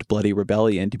doomed bloody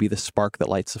rebellion to be the spark that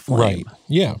lights the flame? Right.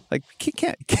 Yeah. Like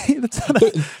can't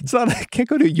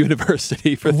go to a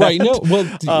university for that. Right. No. Well,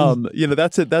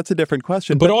 that's a different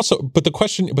question.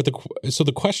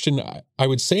 The question I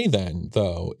would say then,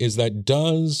 though, is that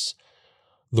does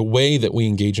the way that we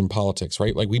engage in politics,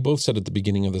 right? Like we both said at the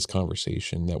beginning of this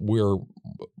conversation that we're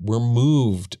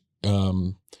moved,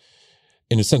 in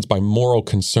a sense, by moral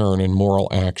concern and moral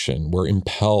action. We're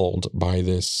impelled by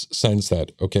this sense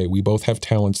that, okay, we both have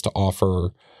talents to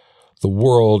offer the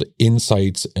world,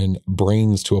 insights and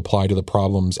brains to apply to the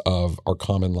problems of our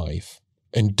common life.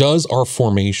 And does our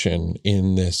formation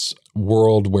in this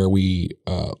world where we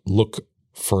look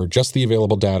for just the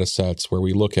available data sets, where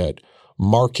we look at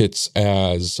markets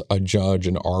as a judge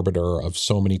and arbiter of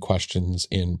so many questions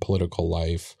in political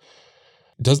life,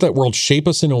 does that world shape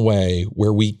us in a way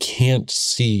where we can't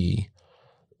see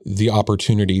the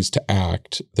opportunities to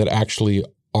act that actually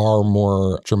are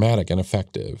more dramatic and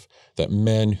effective, that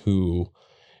men who,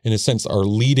 in a sense, are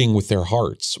leading with their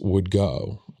hearts would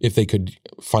go if they could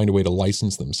find a way to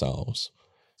license themselves?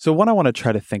 So I want to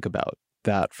try to think about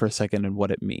that for a second and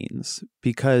what it means,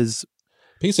 because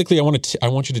basically, I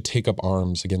want you to take up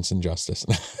arms against injustice.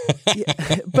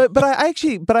 but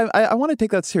I want to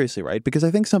take that seriously, right? Because I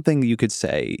think something you could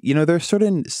say, there's a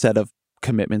certain set of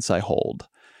commitments I hold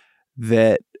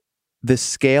that the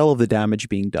scale of the damage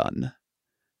being done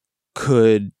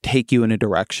could take you in a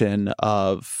direction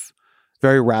of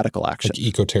very radical action, like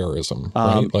eco-terrorism,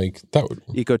 right? Like that would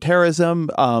eco-terrorism,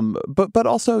 but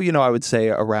also, I would say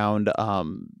around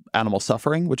animal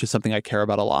suffering, which is something I care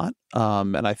about a lot,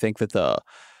 and I think that the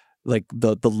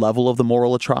level of the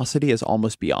moral atrocity is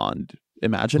almost beyond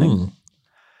imagining.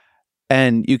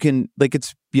 And you can,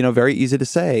 it's very easy to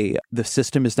say the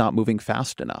system is not moving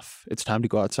fast enough. It's time to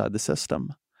go outside the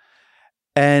system.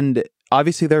 And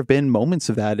obviously, there have been moments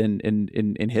of that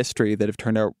in history that have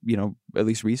turned out, at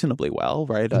least reasonably well,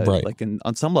 right? Right. Like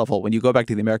on some level, when you go back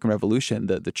to the American Revolution,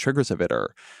 the triggers of it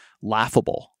are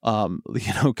laughable.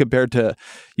 Compared to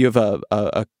you have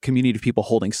a community of people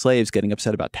holding slaves getting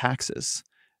upset about taxes,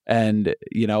 and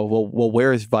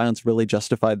where is violence really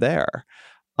justified there?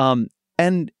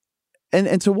 And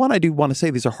so one, I do want to say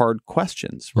these are hard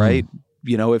questions, right?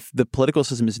 If the political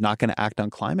system is not going to act on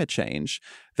climate change,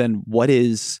 then what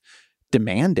is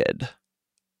demanded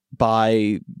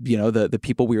by the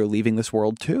people we are leaving this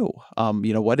world to?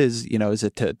 What is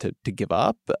it to give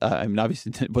up? I mean,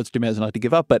 obviously, what's demanded is not to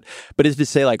give up, but is it to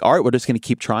say like, all right, we're just going to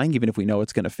keep trying even if we know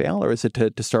it's going to fail, or is it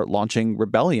to start launching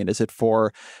rebellion? Is it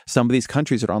for some of these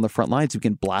countries that are on the front lines who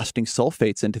begin blasting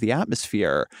sulfates into the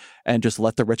atmosphere and just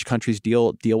let the rich countries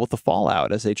deal with the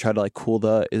fallout as they try to cool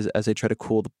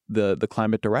the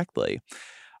climate directly?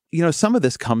 Some of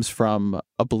this comes from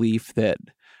a belief that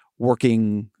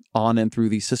working on and through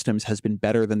these systems has been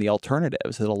better than the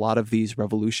alternatives, that a lot of these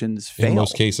revolutions fail. In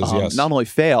most cases, yes. Not only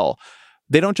fail,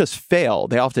 they don't just fail,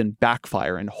 they often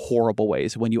backfire in horrible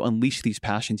ways. When you unleash these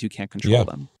passions, you can't control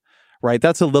them. Right?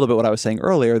 That's a little bit what I was saying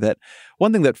earlier, that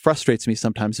one thing that frustrates me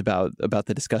sometimes about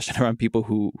the discussion around people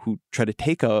who try to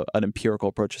take an empirical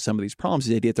approach to some of these problems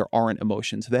is the idea that there aren't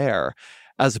emotions there,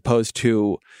 as opposed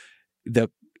to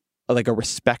a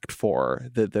respect for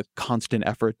the constant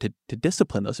effort to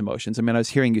discipline those emotions. I mean, I was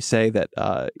hearing you say that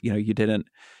you didn't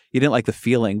like the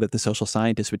feeling that the social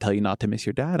scientist would tell you not to miss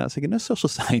your dad. I was thinking, no social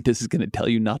scientist is going to tell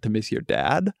you not to miss your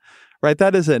dad, right?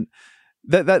 That isn't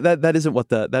what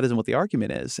the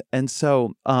argument is. And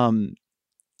so,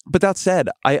 but that said,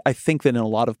 I think that in a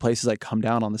lot of places I come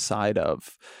down on the side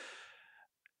of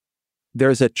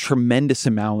there's a tremendous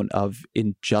amount of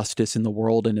injustice in the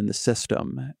world and in the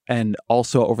system. And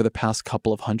also over the past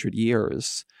couple of 100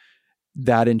 years,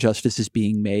 that injustice is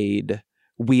being made.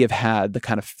 We have had the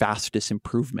kind of fastest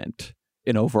improvement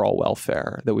in overall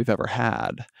welfare that we've ever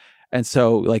had. And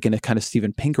so, in a kind of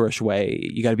Steven Pinkerish way,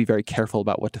 you got to be very careful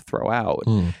about what to throw out.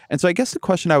 And so I guess the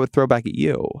question I would throw back at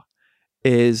you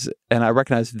is, and I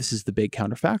recognize this is the big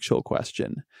counterfactual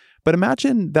question, but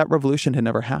imagine that revolution had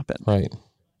never happened. Right.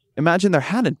 Imagine there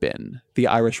hadn't been the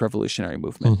Irish Revolutionary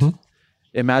Movement.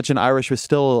 Imagine Irish was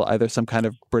still either some kind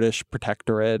of British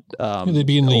protectorate. They'd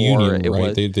be in the Union,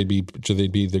 right? They'd be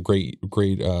the great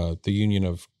the Union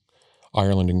of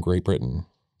Ireland and Great Britain,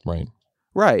 right?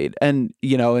 Right, and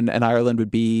and Ireland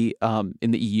would be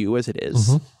in the EU as it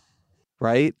is,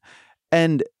 right?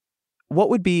 And what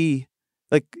would be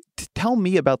tell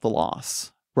me about the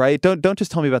loss, right? Don't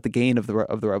just tell me about the gain of the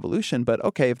revolution, but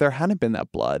okay, if there hadn't been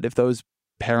that blood, if those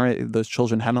those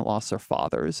children hadn't lost their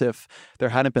fathers, if there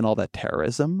hadn't been all that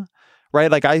terrorism,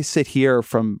 right? Like I sit here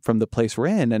from the place we're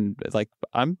in, and like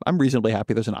I'm reasonably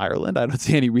happy there's an Ireland. I don't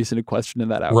see any reason to question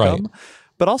that outcome. Right.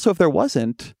 But also, if there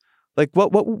wasn't, like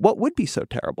what would be so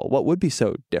terrible? What would be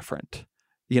so different?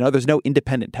 There's no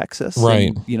independent Texas.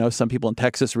 Right. And, some people in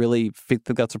Texas really think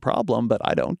that's a problem, but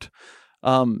I don't.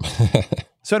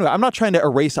 So anyway, I'm not trying to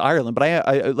erase Ireland, but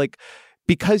I like,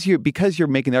 because you're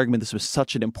making the argument this was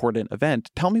such an important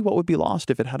event, tell me what would be lost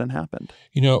if it hadn't happened.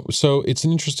 So it's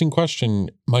an interesting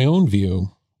question. My own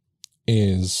view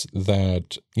is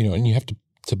that, and you have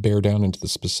to bear down into the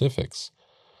specifics.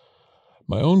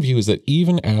 My own view is that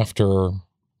even after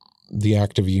the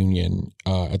Act of Union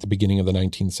at the beginning of the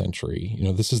 19th century,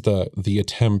 this is the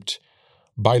attempt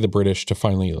by the British to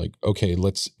finally like, okay,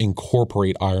 let's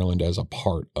incorporate Ireland as a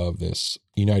part of this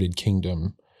United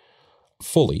Kingdom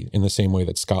fully in the same way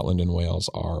that Scotland and Wales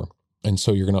are. And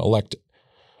so you're going to elect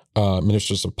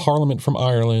ministers of parliament from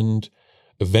Ireland.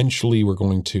 Eventually, we're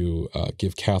going to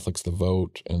give Catholics the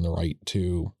vote and the right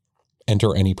to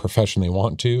enter any profession they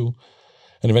want to.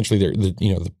 And eventually,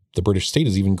 the British state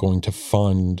is even going to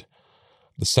fund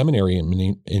the seminary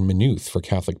in Maynooth for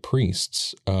Catholic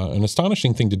priests. An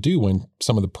astonishing thing to do when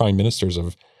some of the prime ministers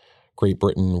of Great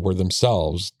Britain were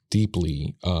themselves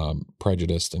deeply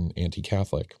prejudiced and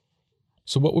anti-Catholic.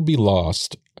 So what would be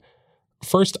lost?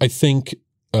 First, I think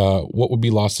what would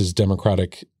be lost is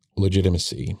democratic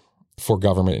legitimacy for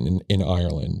government in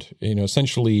Ireland.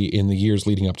 Essentially in the years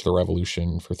leading up to the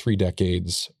revolution, for 3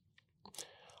 decades,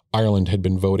 Ireland had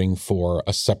been voting for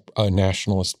a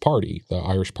nationalist party, the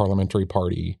Irish Parliamentary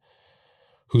Party,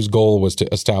 whose goal was to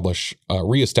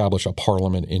reestablish a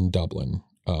parliament in Dublin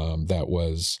that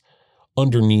was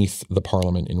underneath the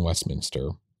parliament in Westminster.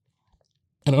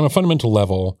 And on a fundamental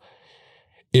level,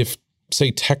 if,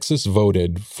 say, Texas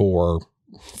voted for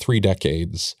 3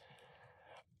 decades,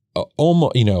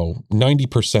 almost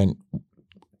 90%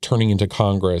 turning into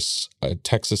Congress,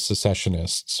 Texas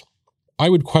secessionists, I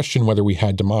would question whether we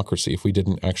had democracy if we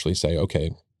didn't actually say,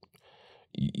 okay,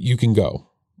 you can go.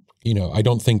 I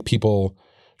don't think people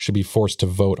should be forced to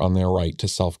vote on their right to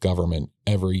self-government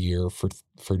every year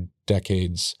for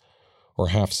decades or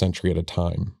half century at a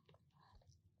time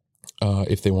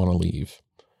if they want to leave.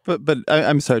 But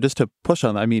I'm sorry, just to push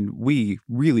on that, I mean, we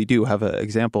really do have an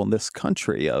example in this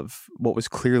country of what was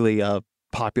clearly a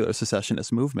popular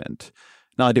secessionist movement.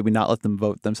 Not only did we not let them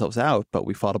vote themselves out, but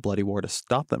we fought a bloody war to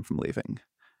stop them from leaving.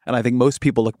 And I think most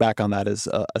people look back on that as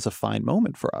a fine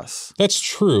moment for us. That's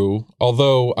true.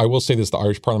 Although I will say this, the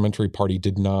Irish Parliamentary Party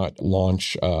did not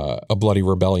launch a bloody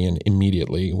rebellion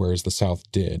immediately, whereas the South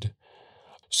did.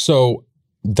 So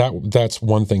that's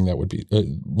one thing that would be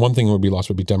lost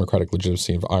would be democratic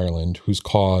legitimacy of Ireland, whose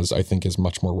cause I think is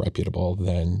much more reputable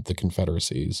than the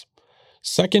Confederacy's.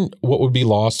 Second, what would be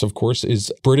lost, of course,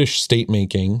 is British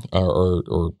state-making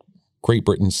or Great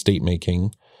Britain's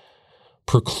state-making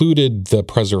precluded the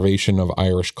preservation of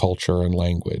Irish culture and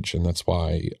language. And that's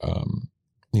why,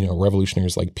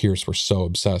 revolutionaries like Pierce were so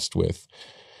obsessed with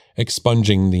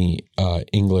expunging the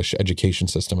English education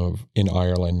system in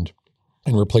Ireland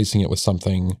and replacing it with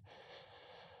something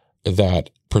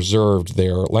that preserved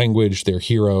their language, their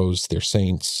heroes, their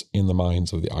saints in the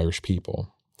minds of the Irish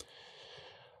people.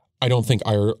 I don't think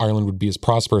Ireland would be as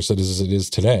prosperous as it is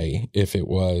today if it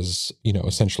was,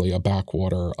 essentially a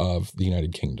backwater of the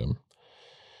United Kingdom.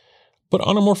 But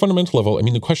on a more fundamental level, I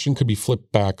mean, the question could be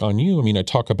flipped back on you. I mean, I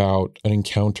talk about an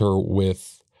encounter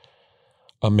with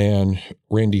a man,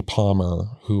 Randy Palmer,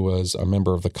 who was a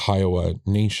member of the Kiowa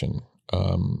Nation,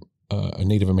 a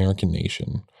Native American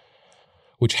nation,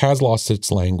 which has lost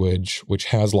its language, which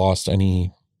has lost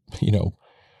any,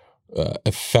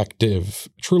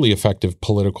 truly effective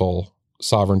political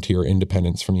sovereignty or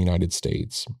independence from the United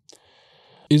States.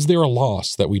 Is there a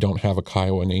loss that we don't have a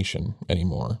Kiowa nation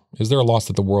anymore? Is there a loss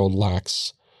that the world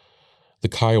lacks the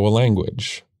Kiowa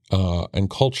language and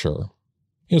culture?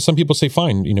 Some people say,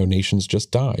 fine, nations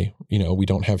just die. We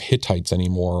don't have Hittites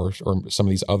anymore or some of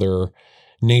these other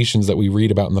nations that we read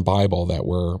about in the Bible that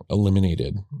were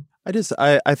eliminated.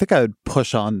 I think I would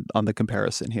push on the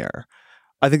comparison here.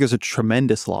 I think there's a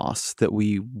tremendous loss that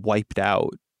we wiped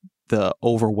out. The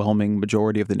overwhelming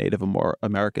majority of the Native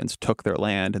Americans took their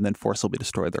land and then forcibly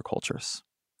destroyed their cultures.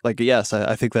 Like, yes,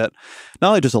 I think that not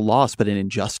only just a loss, but an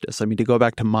injustice. I mean, to go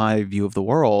back to my view of the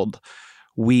world,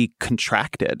 we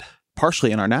contracted,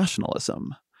 partially in our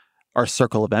nationalism, our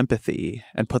circle of empathy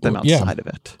and put them outside of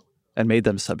it and made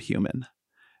them subhuman.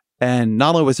 And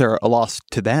not only was there a loss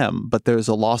to them, but there's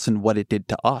a loss in what it did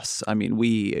to us. I mean,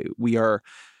 we are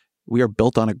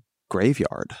built on a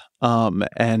graveyard.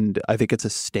 And I think it's a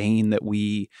stain that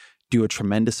we do a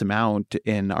tremendous amount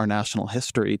in our national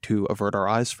history to avert our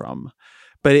eyes from.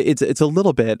 But it's a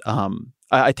little bit.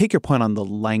 I take your point on the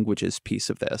languages piece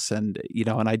of this, and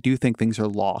and I do think things are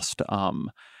lost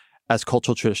as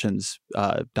cultural traditions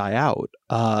die out.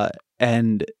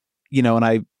 And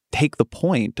I take the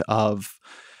point of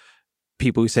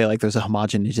people who say like there's a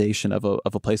homogenization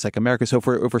of a place like America. So if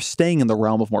we're staying in the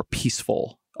realm of more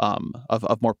peaceful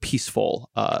more peaceful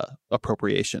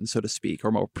appropriation, so to speak,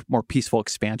 or more peaceful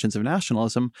expansions of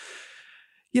nationalism,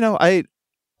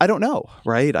 I don't know,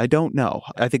 right? I don't know.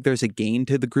 I think there's a gain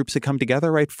to the groups that come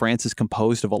together, right? France is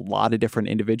composed of a lot of different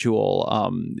individual,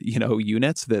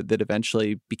 units that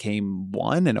eventually became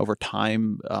one, and over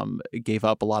time gave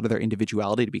up a lot of their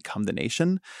individuality to become the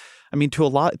nation. I mean, to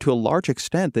a large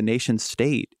extent, the nation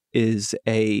state is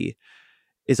a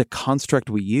construct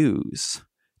we use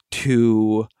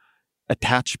to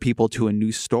attach people to a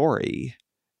new story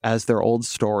as their old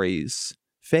stories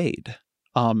fade.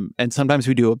 And sometimes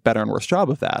we do a better and worse job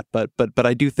of that, but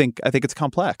I think it's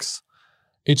complex.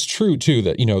 It's true too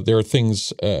that there are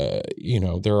things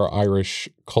there are Irish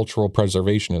cultural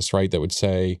preservationists, right, that would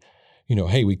say,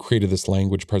 hey, we created this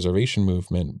language preservation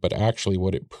movement, but actually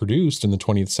what it produced in the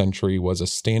 20th century was a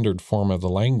standard form of the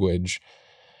language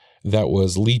that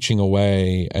was leaching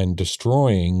away and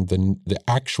destroying the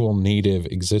actual native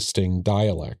existing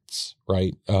dialects,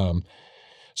 right?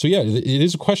 So yeah, it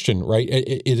is a question, right?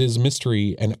 It is a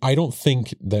mystery, and I don't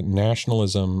think that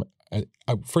nationalism.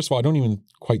 First of all, I don't even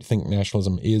quite think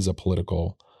nationalism is a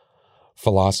political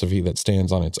philosophy that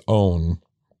stands on its own.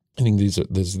 I think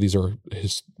these are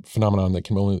phenomenon that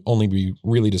can only be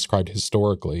really described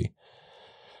historically.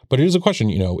 But it is a question.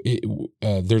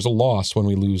 There's a loss when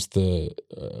we're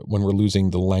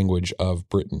losing the language of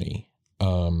Brittany,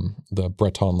 the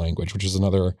Breton language, which is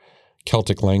another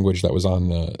Celtic language that was on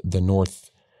the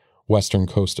northwestern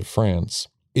coast of France.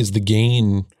 Is the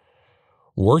gain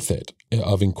worth it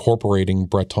of incorporating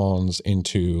Bretons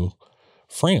into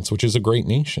France, which is a great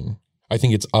nation? I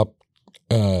think it's up.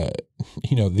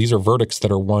 These are verdicts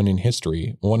that are won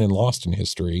and lost in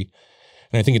history,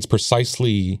 and I think it's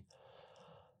precisely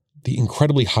the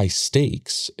incredibly high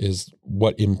stakes is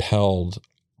what impelled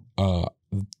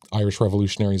Irish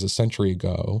revolutionaries a century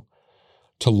ago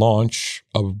to launch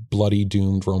a bloody,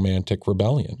 doomed, romantic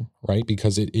rebellion, right?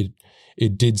 Because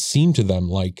it did seem to them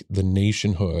like the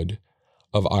nationhood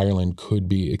of Ireland could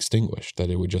be extinguished,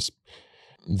 that it would just,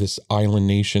 this island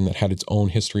nation that had its own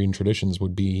history and traditions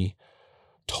would be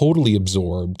totally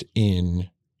absorbed in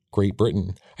Great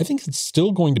Britain. I think it's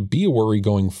still going to be a worry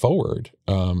going forward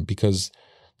because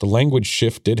the language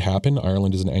shift did happen.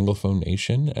 Ireland is an Anglophone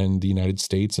nation, and the United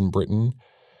States and Britain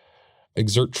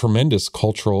exert tremendous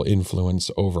cultural influence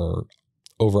over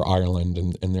Ireland,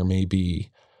 and there may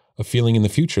be a feeling in the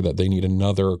future that they need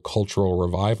another cultural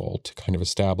revival to kind of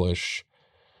establish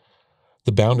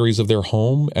the boundaries of their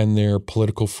home and their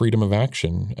political freedom of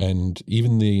action, and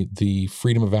even the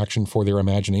freedom of action for their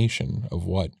imagination of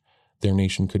what their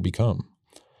nation could become.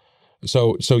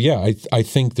 So yeah, I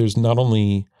think there's not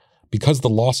only, because the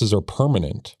losses are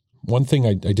permanent. One thing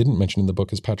I didn't mention in the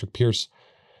book is Patrick Pearse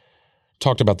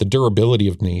talked about the durability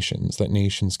of nations, that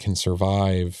nations can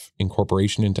survive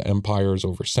incorporation into empires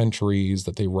over centuries,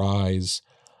 that they rise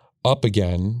up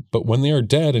again, but when they are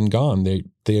dead and gone,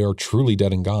 they are truly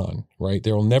dead and gone, right?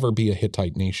 There will never be a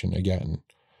Hittite nation again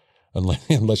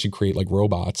unless you create like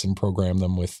robots and program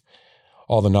them with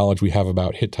all the knowledge we have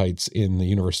about Hittites in the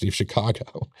University of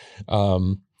Chicago.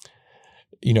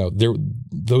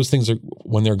 Those things are,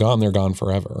 when they're gone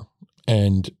forever.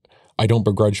 And I don't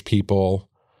begrudge people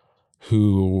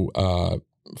who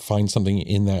find something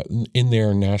in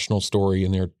their national story,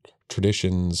 in their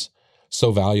traditions,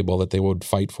 so valuable that they would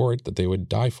fight for it, that they would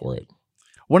die for it.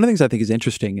 One of the things I think is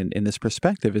interesting in this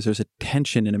perspective is there's a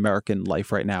tension in American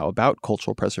life right now about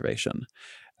cultural preservation.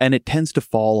 And it tends to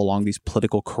fall along these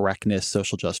political correctness,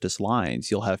 social justice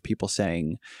lines. You'll have people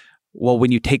saying, well,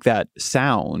 when you take that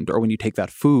sound, or when you take that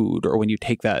food, or when you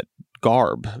take that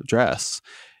dress,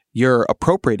 you're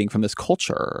appropriating from this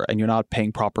culture and you're not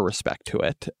paying proper respect to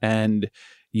it, and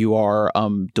you are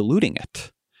diluting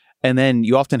it. And then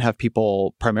you often have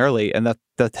people primarily, and that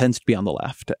tends to be on the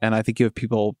left, and I think you have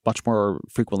people much more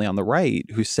frequently on the right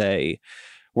who say,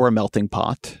 we're a melting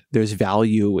pot. There's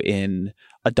value in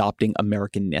adopting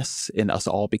Americanness, in us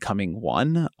all becoming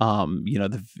one.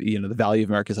 The value of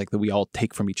America is like that we all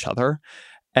take from each other.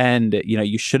 And,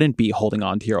 you shouldn't be holding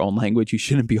on to your own language. You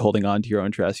shouldn't be holding on to your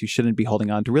own dress. You shouldn't be holding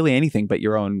on to really anything but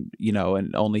your own,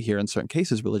 and only here in certain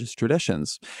cases, religious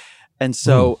traditions. And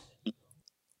so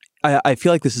I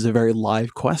feel like this is a very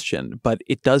live question, but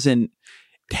it doesn't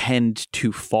tend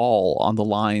to fall on the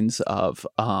lines of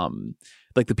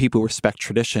like the people who respect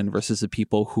tradition versus the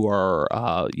people who are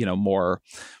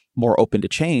more open to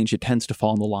change. It tends to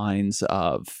fall on the lines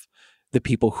of the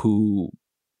people who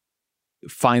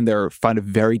find a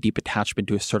very deep attachment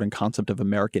to a certain concept of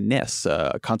Americanness,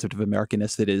 a concept of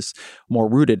Americanness that is more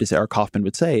rooted, as Eric Hoffman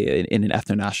would say, in an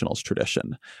ethno-nationalist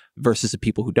tradition, versus the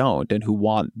people who don't and who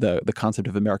want the concept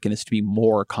of Americanness to be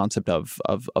more a concept of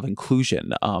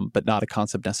inclusion, but not a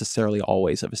concept necessarily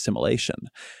always of assimilation.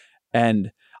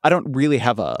 And I don't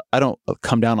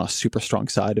come down on a super strong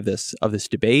side of this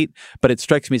debate, but it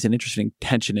strikes me as an interesting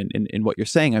tension in what you're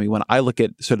saying. I mean, when I look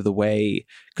at sort of the way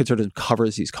conservatism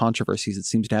covers these controversies, it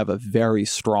seems to have a very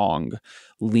strong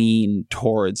lean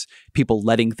towards people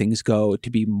letting things go to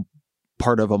be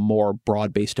part of a more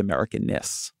broad-based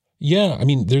Americanness. Yeah, I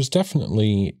mean, there's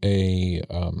definitely it's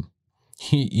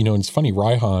funny,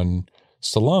 Reihan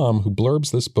Salam, who blurbs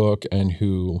this book and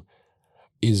who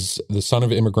is the son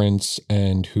of immigrants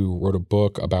and who wrote a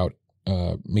book about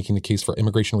making the case for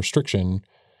immigration restriction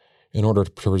in order to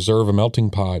preserve a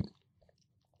melting pot.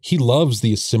 He loves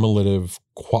the assimilative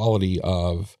quality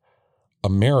of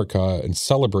America and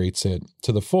celebrates it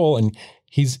to the full. And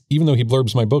even though he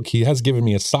blurbs my book, he has given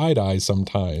me a side eye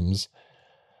sometimes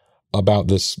about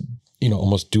this,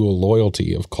 almost dual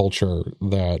loyalty of culture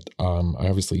that I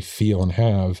obviously feel and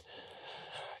have.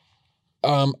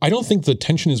 I don't think the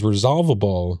tension is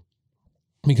resolvable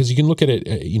because you can look at it,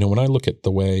 when I look at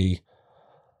the way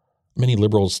many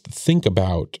liberals think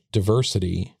about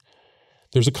diversity,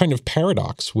 there's a kind of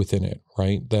paradox within it,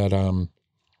 right? That on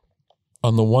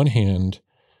the one hand,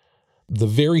 the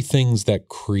very things that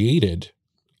created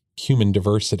human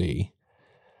diversity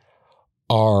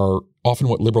are often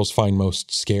what liberals find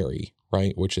most scary,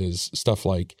 right? Which is stuff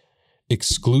like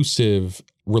exclusive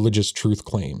religious truth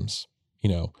claims,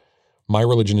 my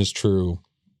religion is true,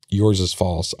 yours is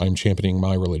false, I'm championing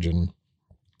my religion.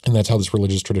 And that's how this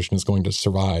religious tradition is going to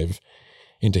survive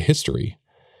into history.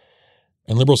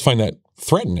 And liberals find that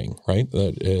threatening, right?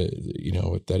 That,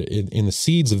 that in the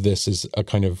seeds of this is a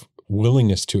kind of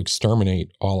willingness to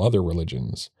exterminate all other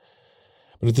religions.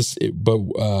 But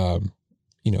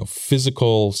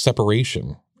physical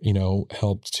separation,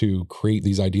 helped to create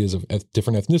these ideas of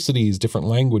different ethnicities, different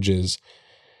languages,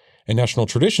 and national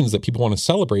traditions that people want to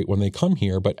celebrate when they come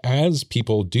here. But as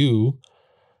people do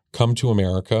come to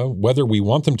America, whether we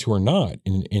want them to or not,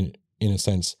 in a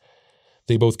sense,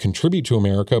 they both contribute to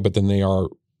America, but then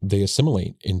they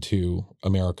assimilate into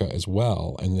America as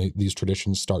well. And these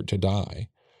traditions start to die,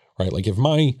 right? Like if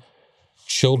my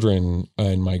children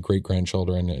and my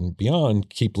great-grandchildren and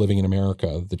beyond keep living in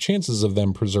America, the chances of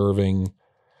them preserving,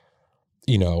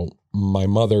 my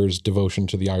mother's devotion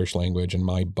to the Irish language and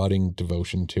my budding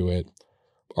devotion to it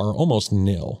are almost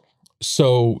nil.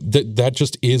 So that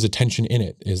just is a tension in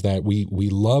it, is that we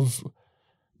love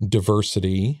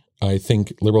diversity. I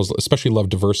think liberals especially love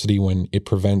diversity when it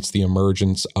prevents the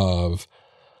emergence of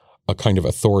a kind of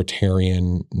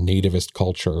authoritarian nativist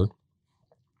culture.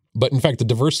 But in fact, the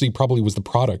diversity probably was the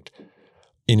product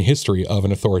in history of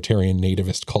an authoritarian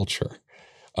nativist culture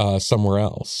somewhere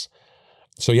else.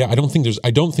 So yeah, I don't think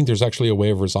there's actually a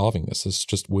way of resolving this. It's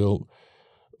just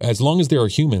as long as there are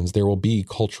humans, there will be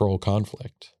cultural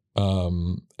conflict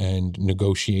and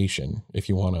negotiation, if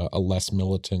you want a less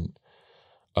militant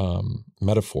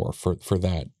metaphor for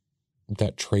that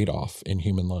trade-off in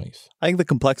human life. I think the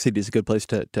complexity is a good place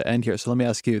to end here. So let me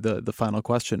ask you the final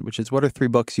question, which is, what are 3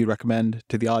 books you recommend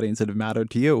to the audience that have mattered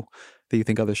to you that you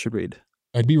think others should read?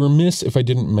 I'd be remiss if I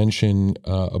didn't mention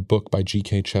a book by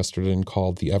G.K. Chesterton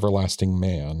called The Everlasting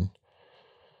Man,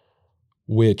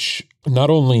 which not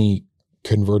only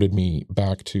converted me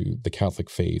back to the Catholic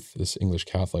faith, this English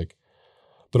Catholic,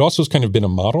 but also has kind of been a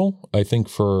model, I think,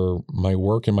 for my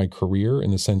work and my career,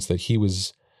 in the sense that he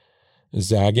was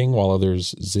zagging while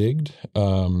others zigged.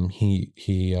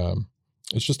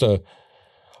 It's just a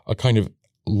kind of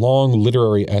long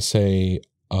literary essay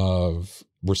of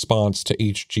response to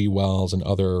H.G. Wells and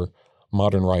other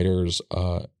modern writers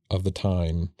of the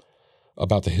time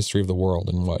about the history of the world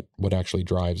and what actually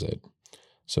drives it.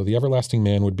 So The Everlasting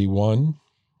Man would be one.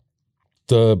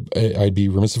 I'd be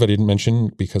remiss if I didn't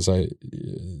mention, because it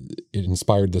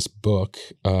inspired this book,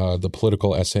 the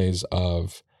political essays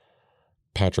of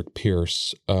Patrick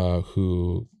Pearse,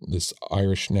 who this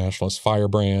Irish nationalist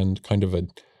firebrand, kind of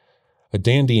a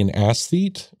dandy and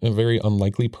aesthete, a very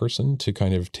unlikely person to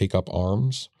kind of take up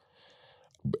arms.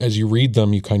 As you read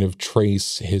them, you kind of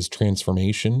trace his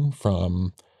transformation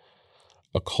from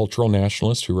a cultural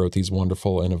nationalist who wrote these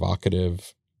wonderful and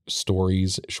evocative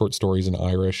short stories in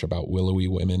Irish about willowy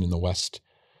women in the west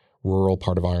rural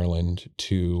part of Ireland,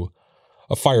 to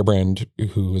firebrand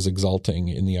who is exulting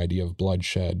in the idea of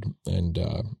bloodshed and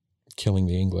killing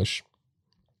the English.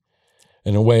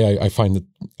 In a way, I find that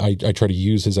I try to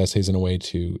use his essays in a way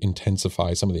to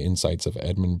intensify some of the insights of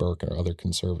Edmund Burke or other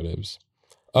conservatives.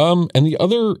 And the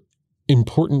other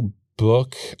important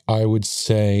book, I would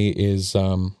say, is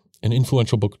an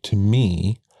influential book to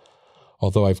me,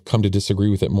 although I've come to disagree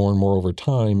with it more and more over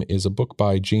time, is a book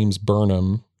by James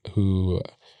Burnham, who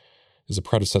is a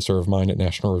predecessor of mine at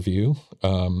National Review.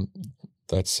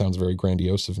 That sounds very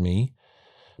grandiose of me.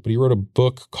 But he wrote a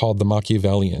book called The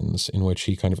Machiavellians, in which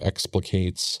he kind of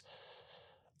explicates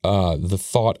the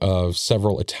thought of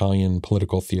several Italian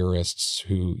political theorists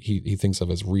who he thinks of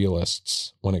as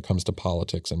realists when it comes to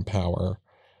politics and power,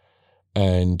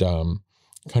 and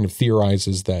kind of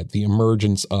theorizes that the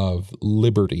emergence of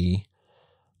liberty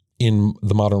in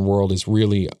the modern world is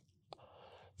really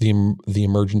the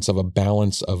emergence of a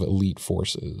balance of elite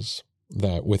forces,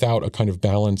 that without a kind of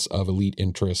balance of elite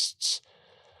interests,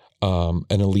 an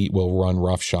elite will run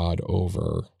roughshod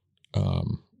over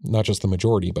not just the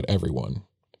majority, but everyone.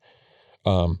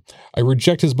 I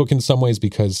reject his book in some ways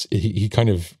because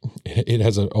it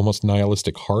has an almost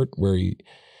nihilistic heart where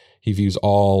he views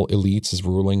all elites as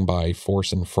ruling by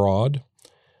force and fraud.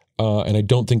 And I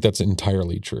don't think that's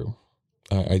entirely true.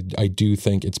 I do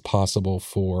think it's possible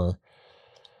for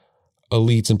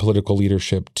elites and political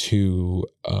leadership to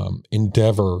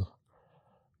endeavor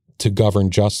to govern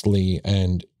justly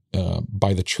and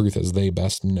by the truth as they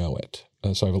best know it.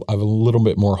 So I have a little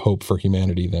bit more hope for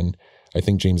humanity than I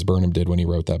think James Burnham did when he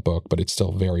wrote that book, but it's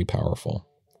still very powerful.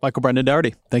 Michael Brendan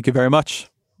Dougherty, thank you very much.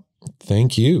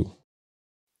 Thank you.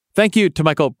 Thank you to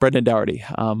Michael Brendan Dougherty.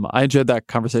 I enjoyed that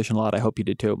conversation a lot. I hope you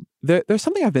did too. There's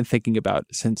something I've been thinking about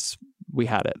since we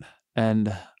had it,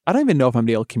 and I don't even know if I'm going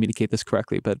to be able to communicate this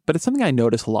correctly, but it's something I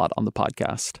notice a lot on the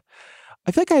podcast.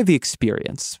 I feel like I have the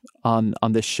experience on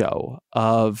this show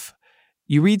of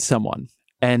you read someone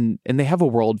and they have a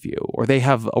worldview, or they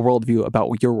have a worldview about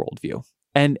your worldview.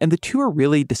 And the two are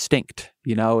really distinct.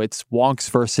 You know, it's wonks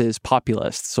versus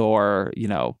populists, or, you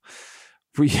know,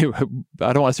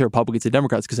 I don't want to say Republicans and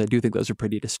Democrats because I do think those are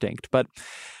pretty distinct. But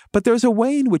there's a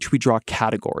way in which we draw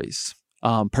categories,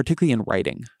 particularly in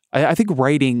writing. I think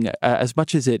writing, as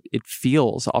much as it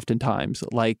feels oftentimes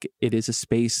like it is a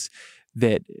space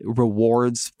that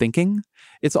rewards thinking,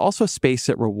 it's also a space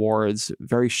that rewards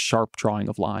very sharp drawing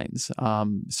of lines,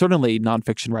 certainly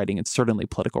nonfiction writing and certainly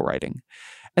political writing.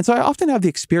 And so I often have the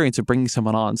experience of bringing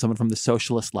someone from the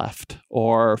socialist left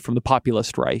or from the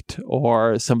populist right,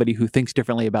 or somebody who thinks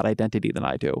differently about identity than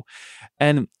I do.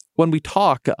 And when we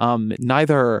talk,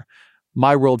 neither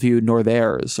my worldview nor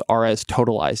theirs are as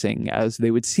totalizing as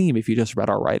they would seem if you just read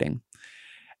our writing.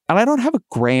 And I don't have a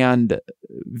grand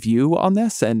view on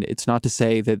this, and it's not to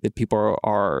say that people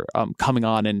are coming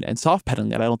on and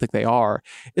soft-pedaling it. I don't think they are.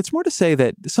 It's more to say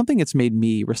that something that's made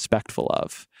me respectful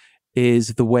of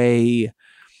is the way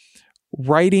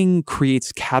writing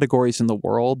creates categories in the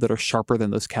world that are sharper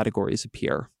than those categories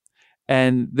appear.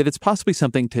 And that it's possibly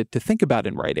something to think about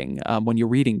in writing when you're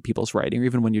reading people's writing, or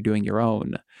even when you're doing your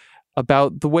own,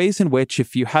 about the ways in which,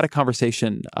 if you had a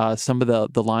conversation, some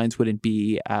of the lines wouldn't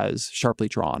be as sharply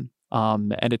drawn.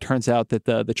 And it turns out that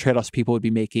the trade-offs people would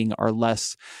be making are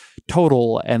less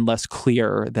total and less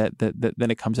clear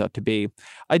than it comes out to be.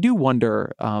 I do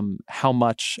wonder how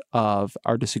much of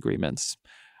our disagreements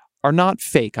are not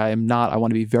fake. I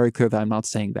want to be very clear that I'm not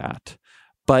saying that,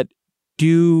 but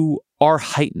are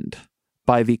heightened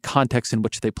by the context in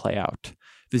which they play out.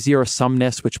 The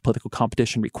zero-sumness which political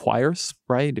competition requires,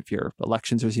 right? If your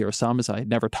elections are zero-sum, as I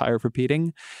never tire of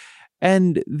repeating.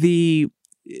 And the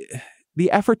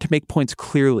effort to make points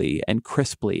clearly and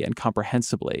crisply and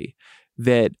comprehensibly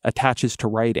that attaches to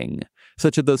writing,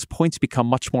 such that those points become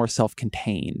much more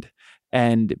self-contained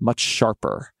and much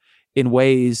sharper in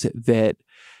ways that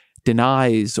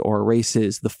denies or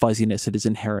erases the fuzziness that is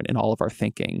inherent in all of our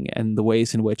thinking, and the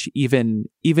ways in which even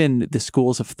the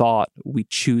schools of thought we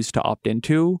choose to opt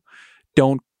into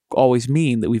don't always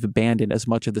mean that we've abandoned as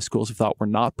much of the schools of thought we're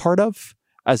not part of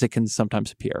as it can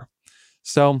sometimes appear.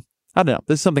 So I don't know.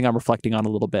 This is something I'm reflecting on a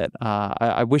little bit.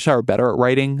 I wish I were better at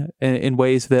writing in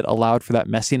ways that allowed for that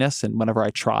messiness. And whenever I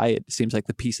try, it seems like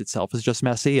the piece itself is just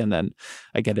messy, and then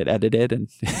I get it edited and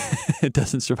it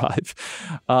doesn't survive.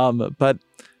 But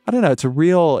I don't know. It's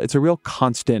a real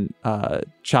constant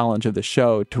challenge of the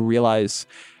show to realize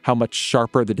how much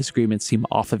sharper the disagreements seem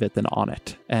off of it than on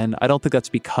it. And I don't think that's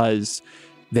because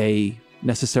they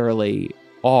necessarily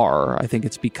are. I think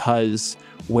it's because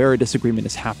where a disagreement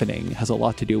is happening has a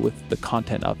lot to do with the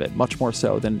content of it, much more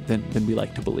so than we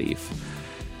like to believe.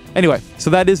 Anyway, so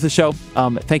that is the show.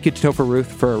 Thank you to Topher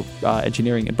Ruth for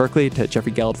engineering in Berkeley, to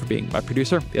Jeffrey Geld for being my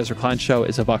producer. The Ezra Klein Show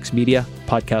is a Vox Media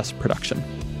podcast production.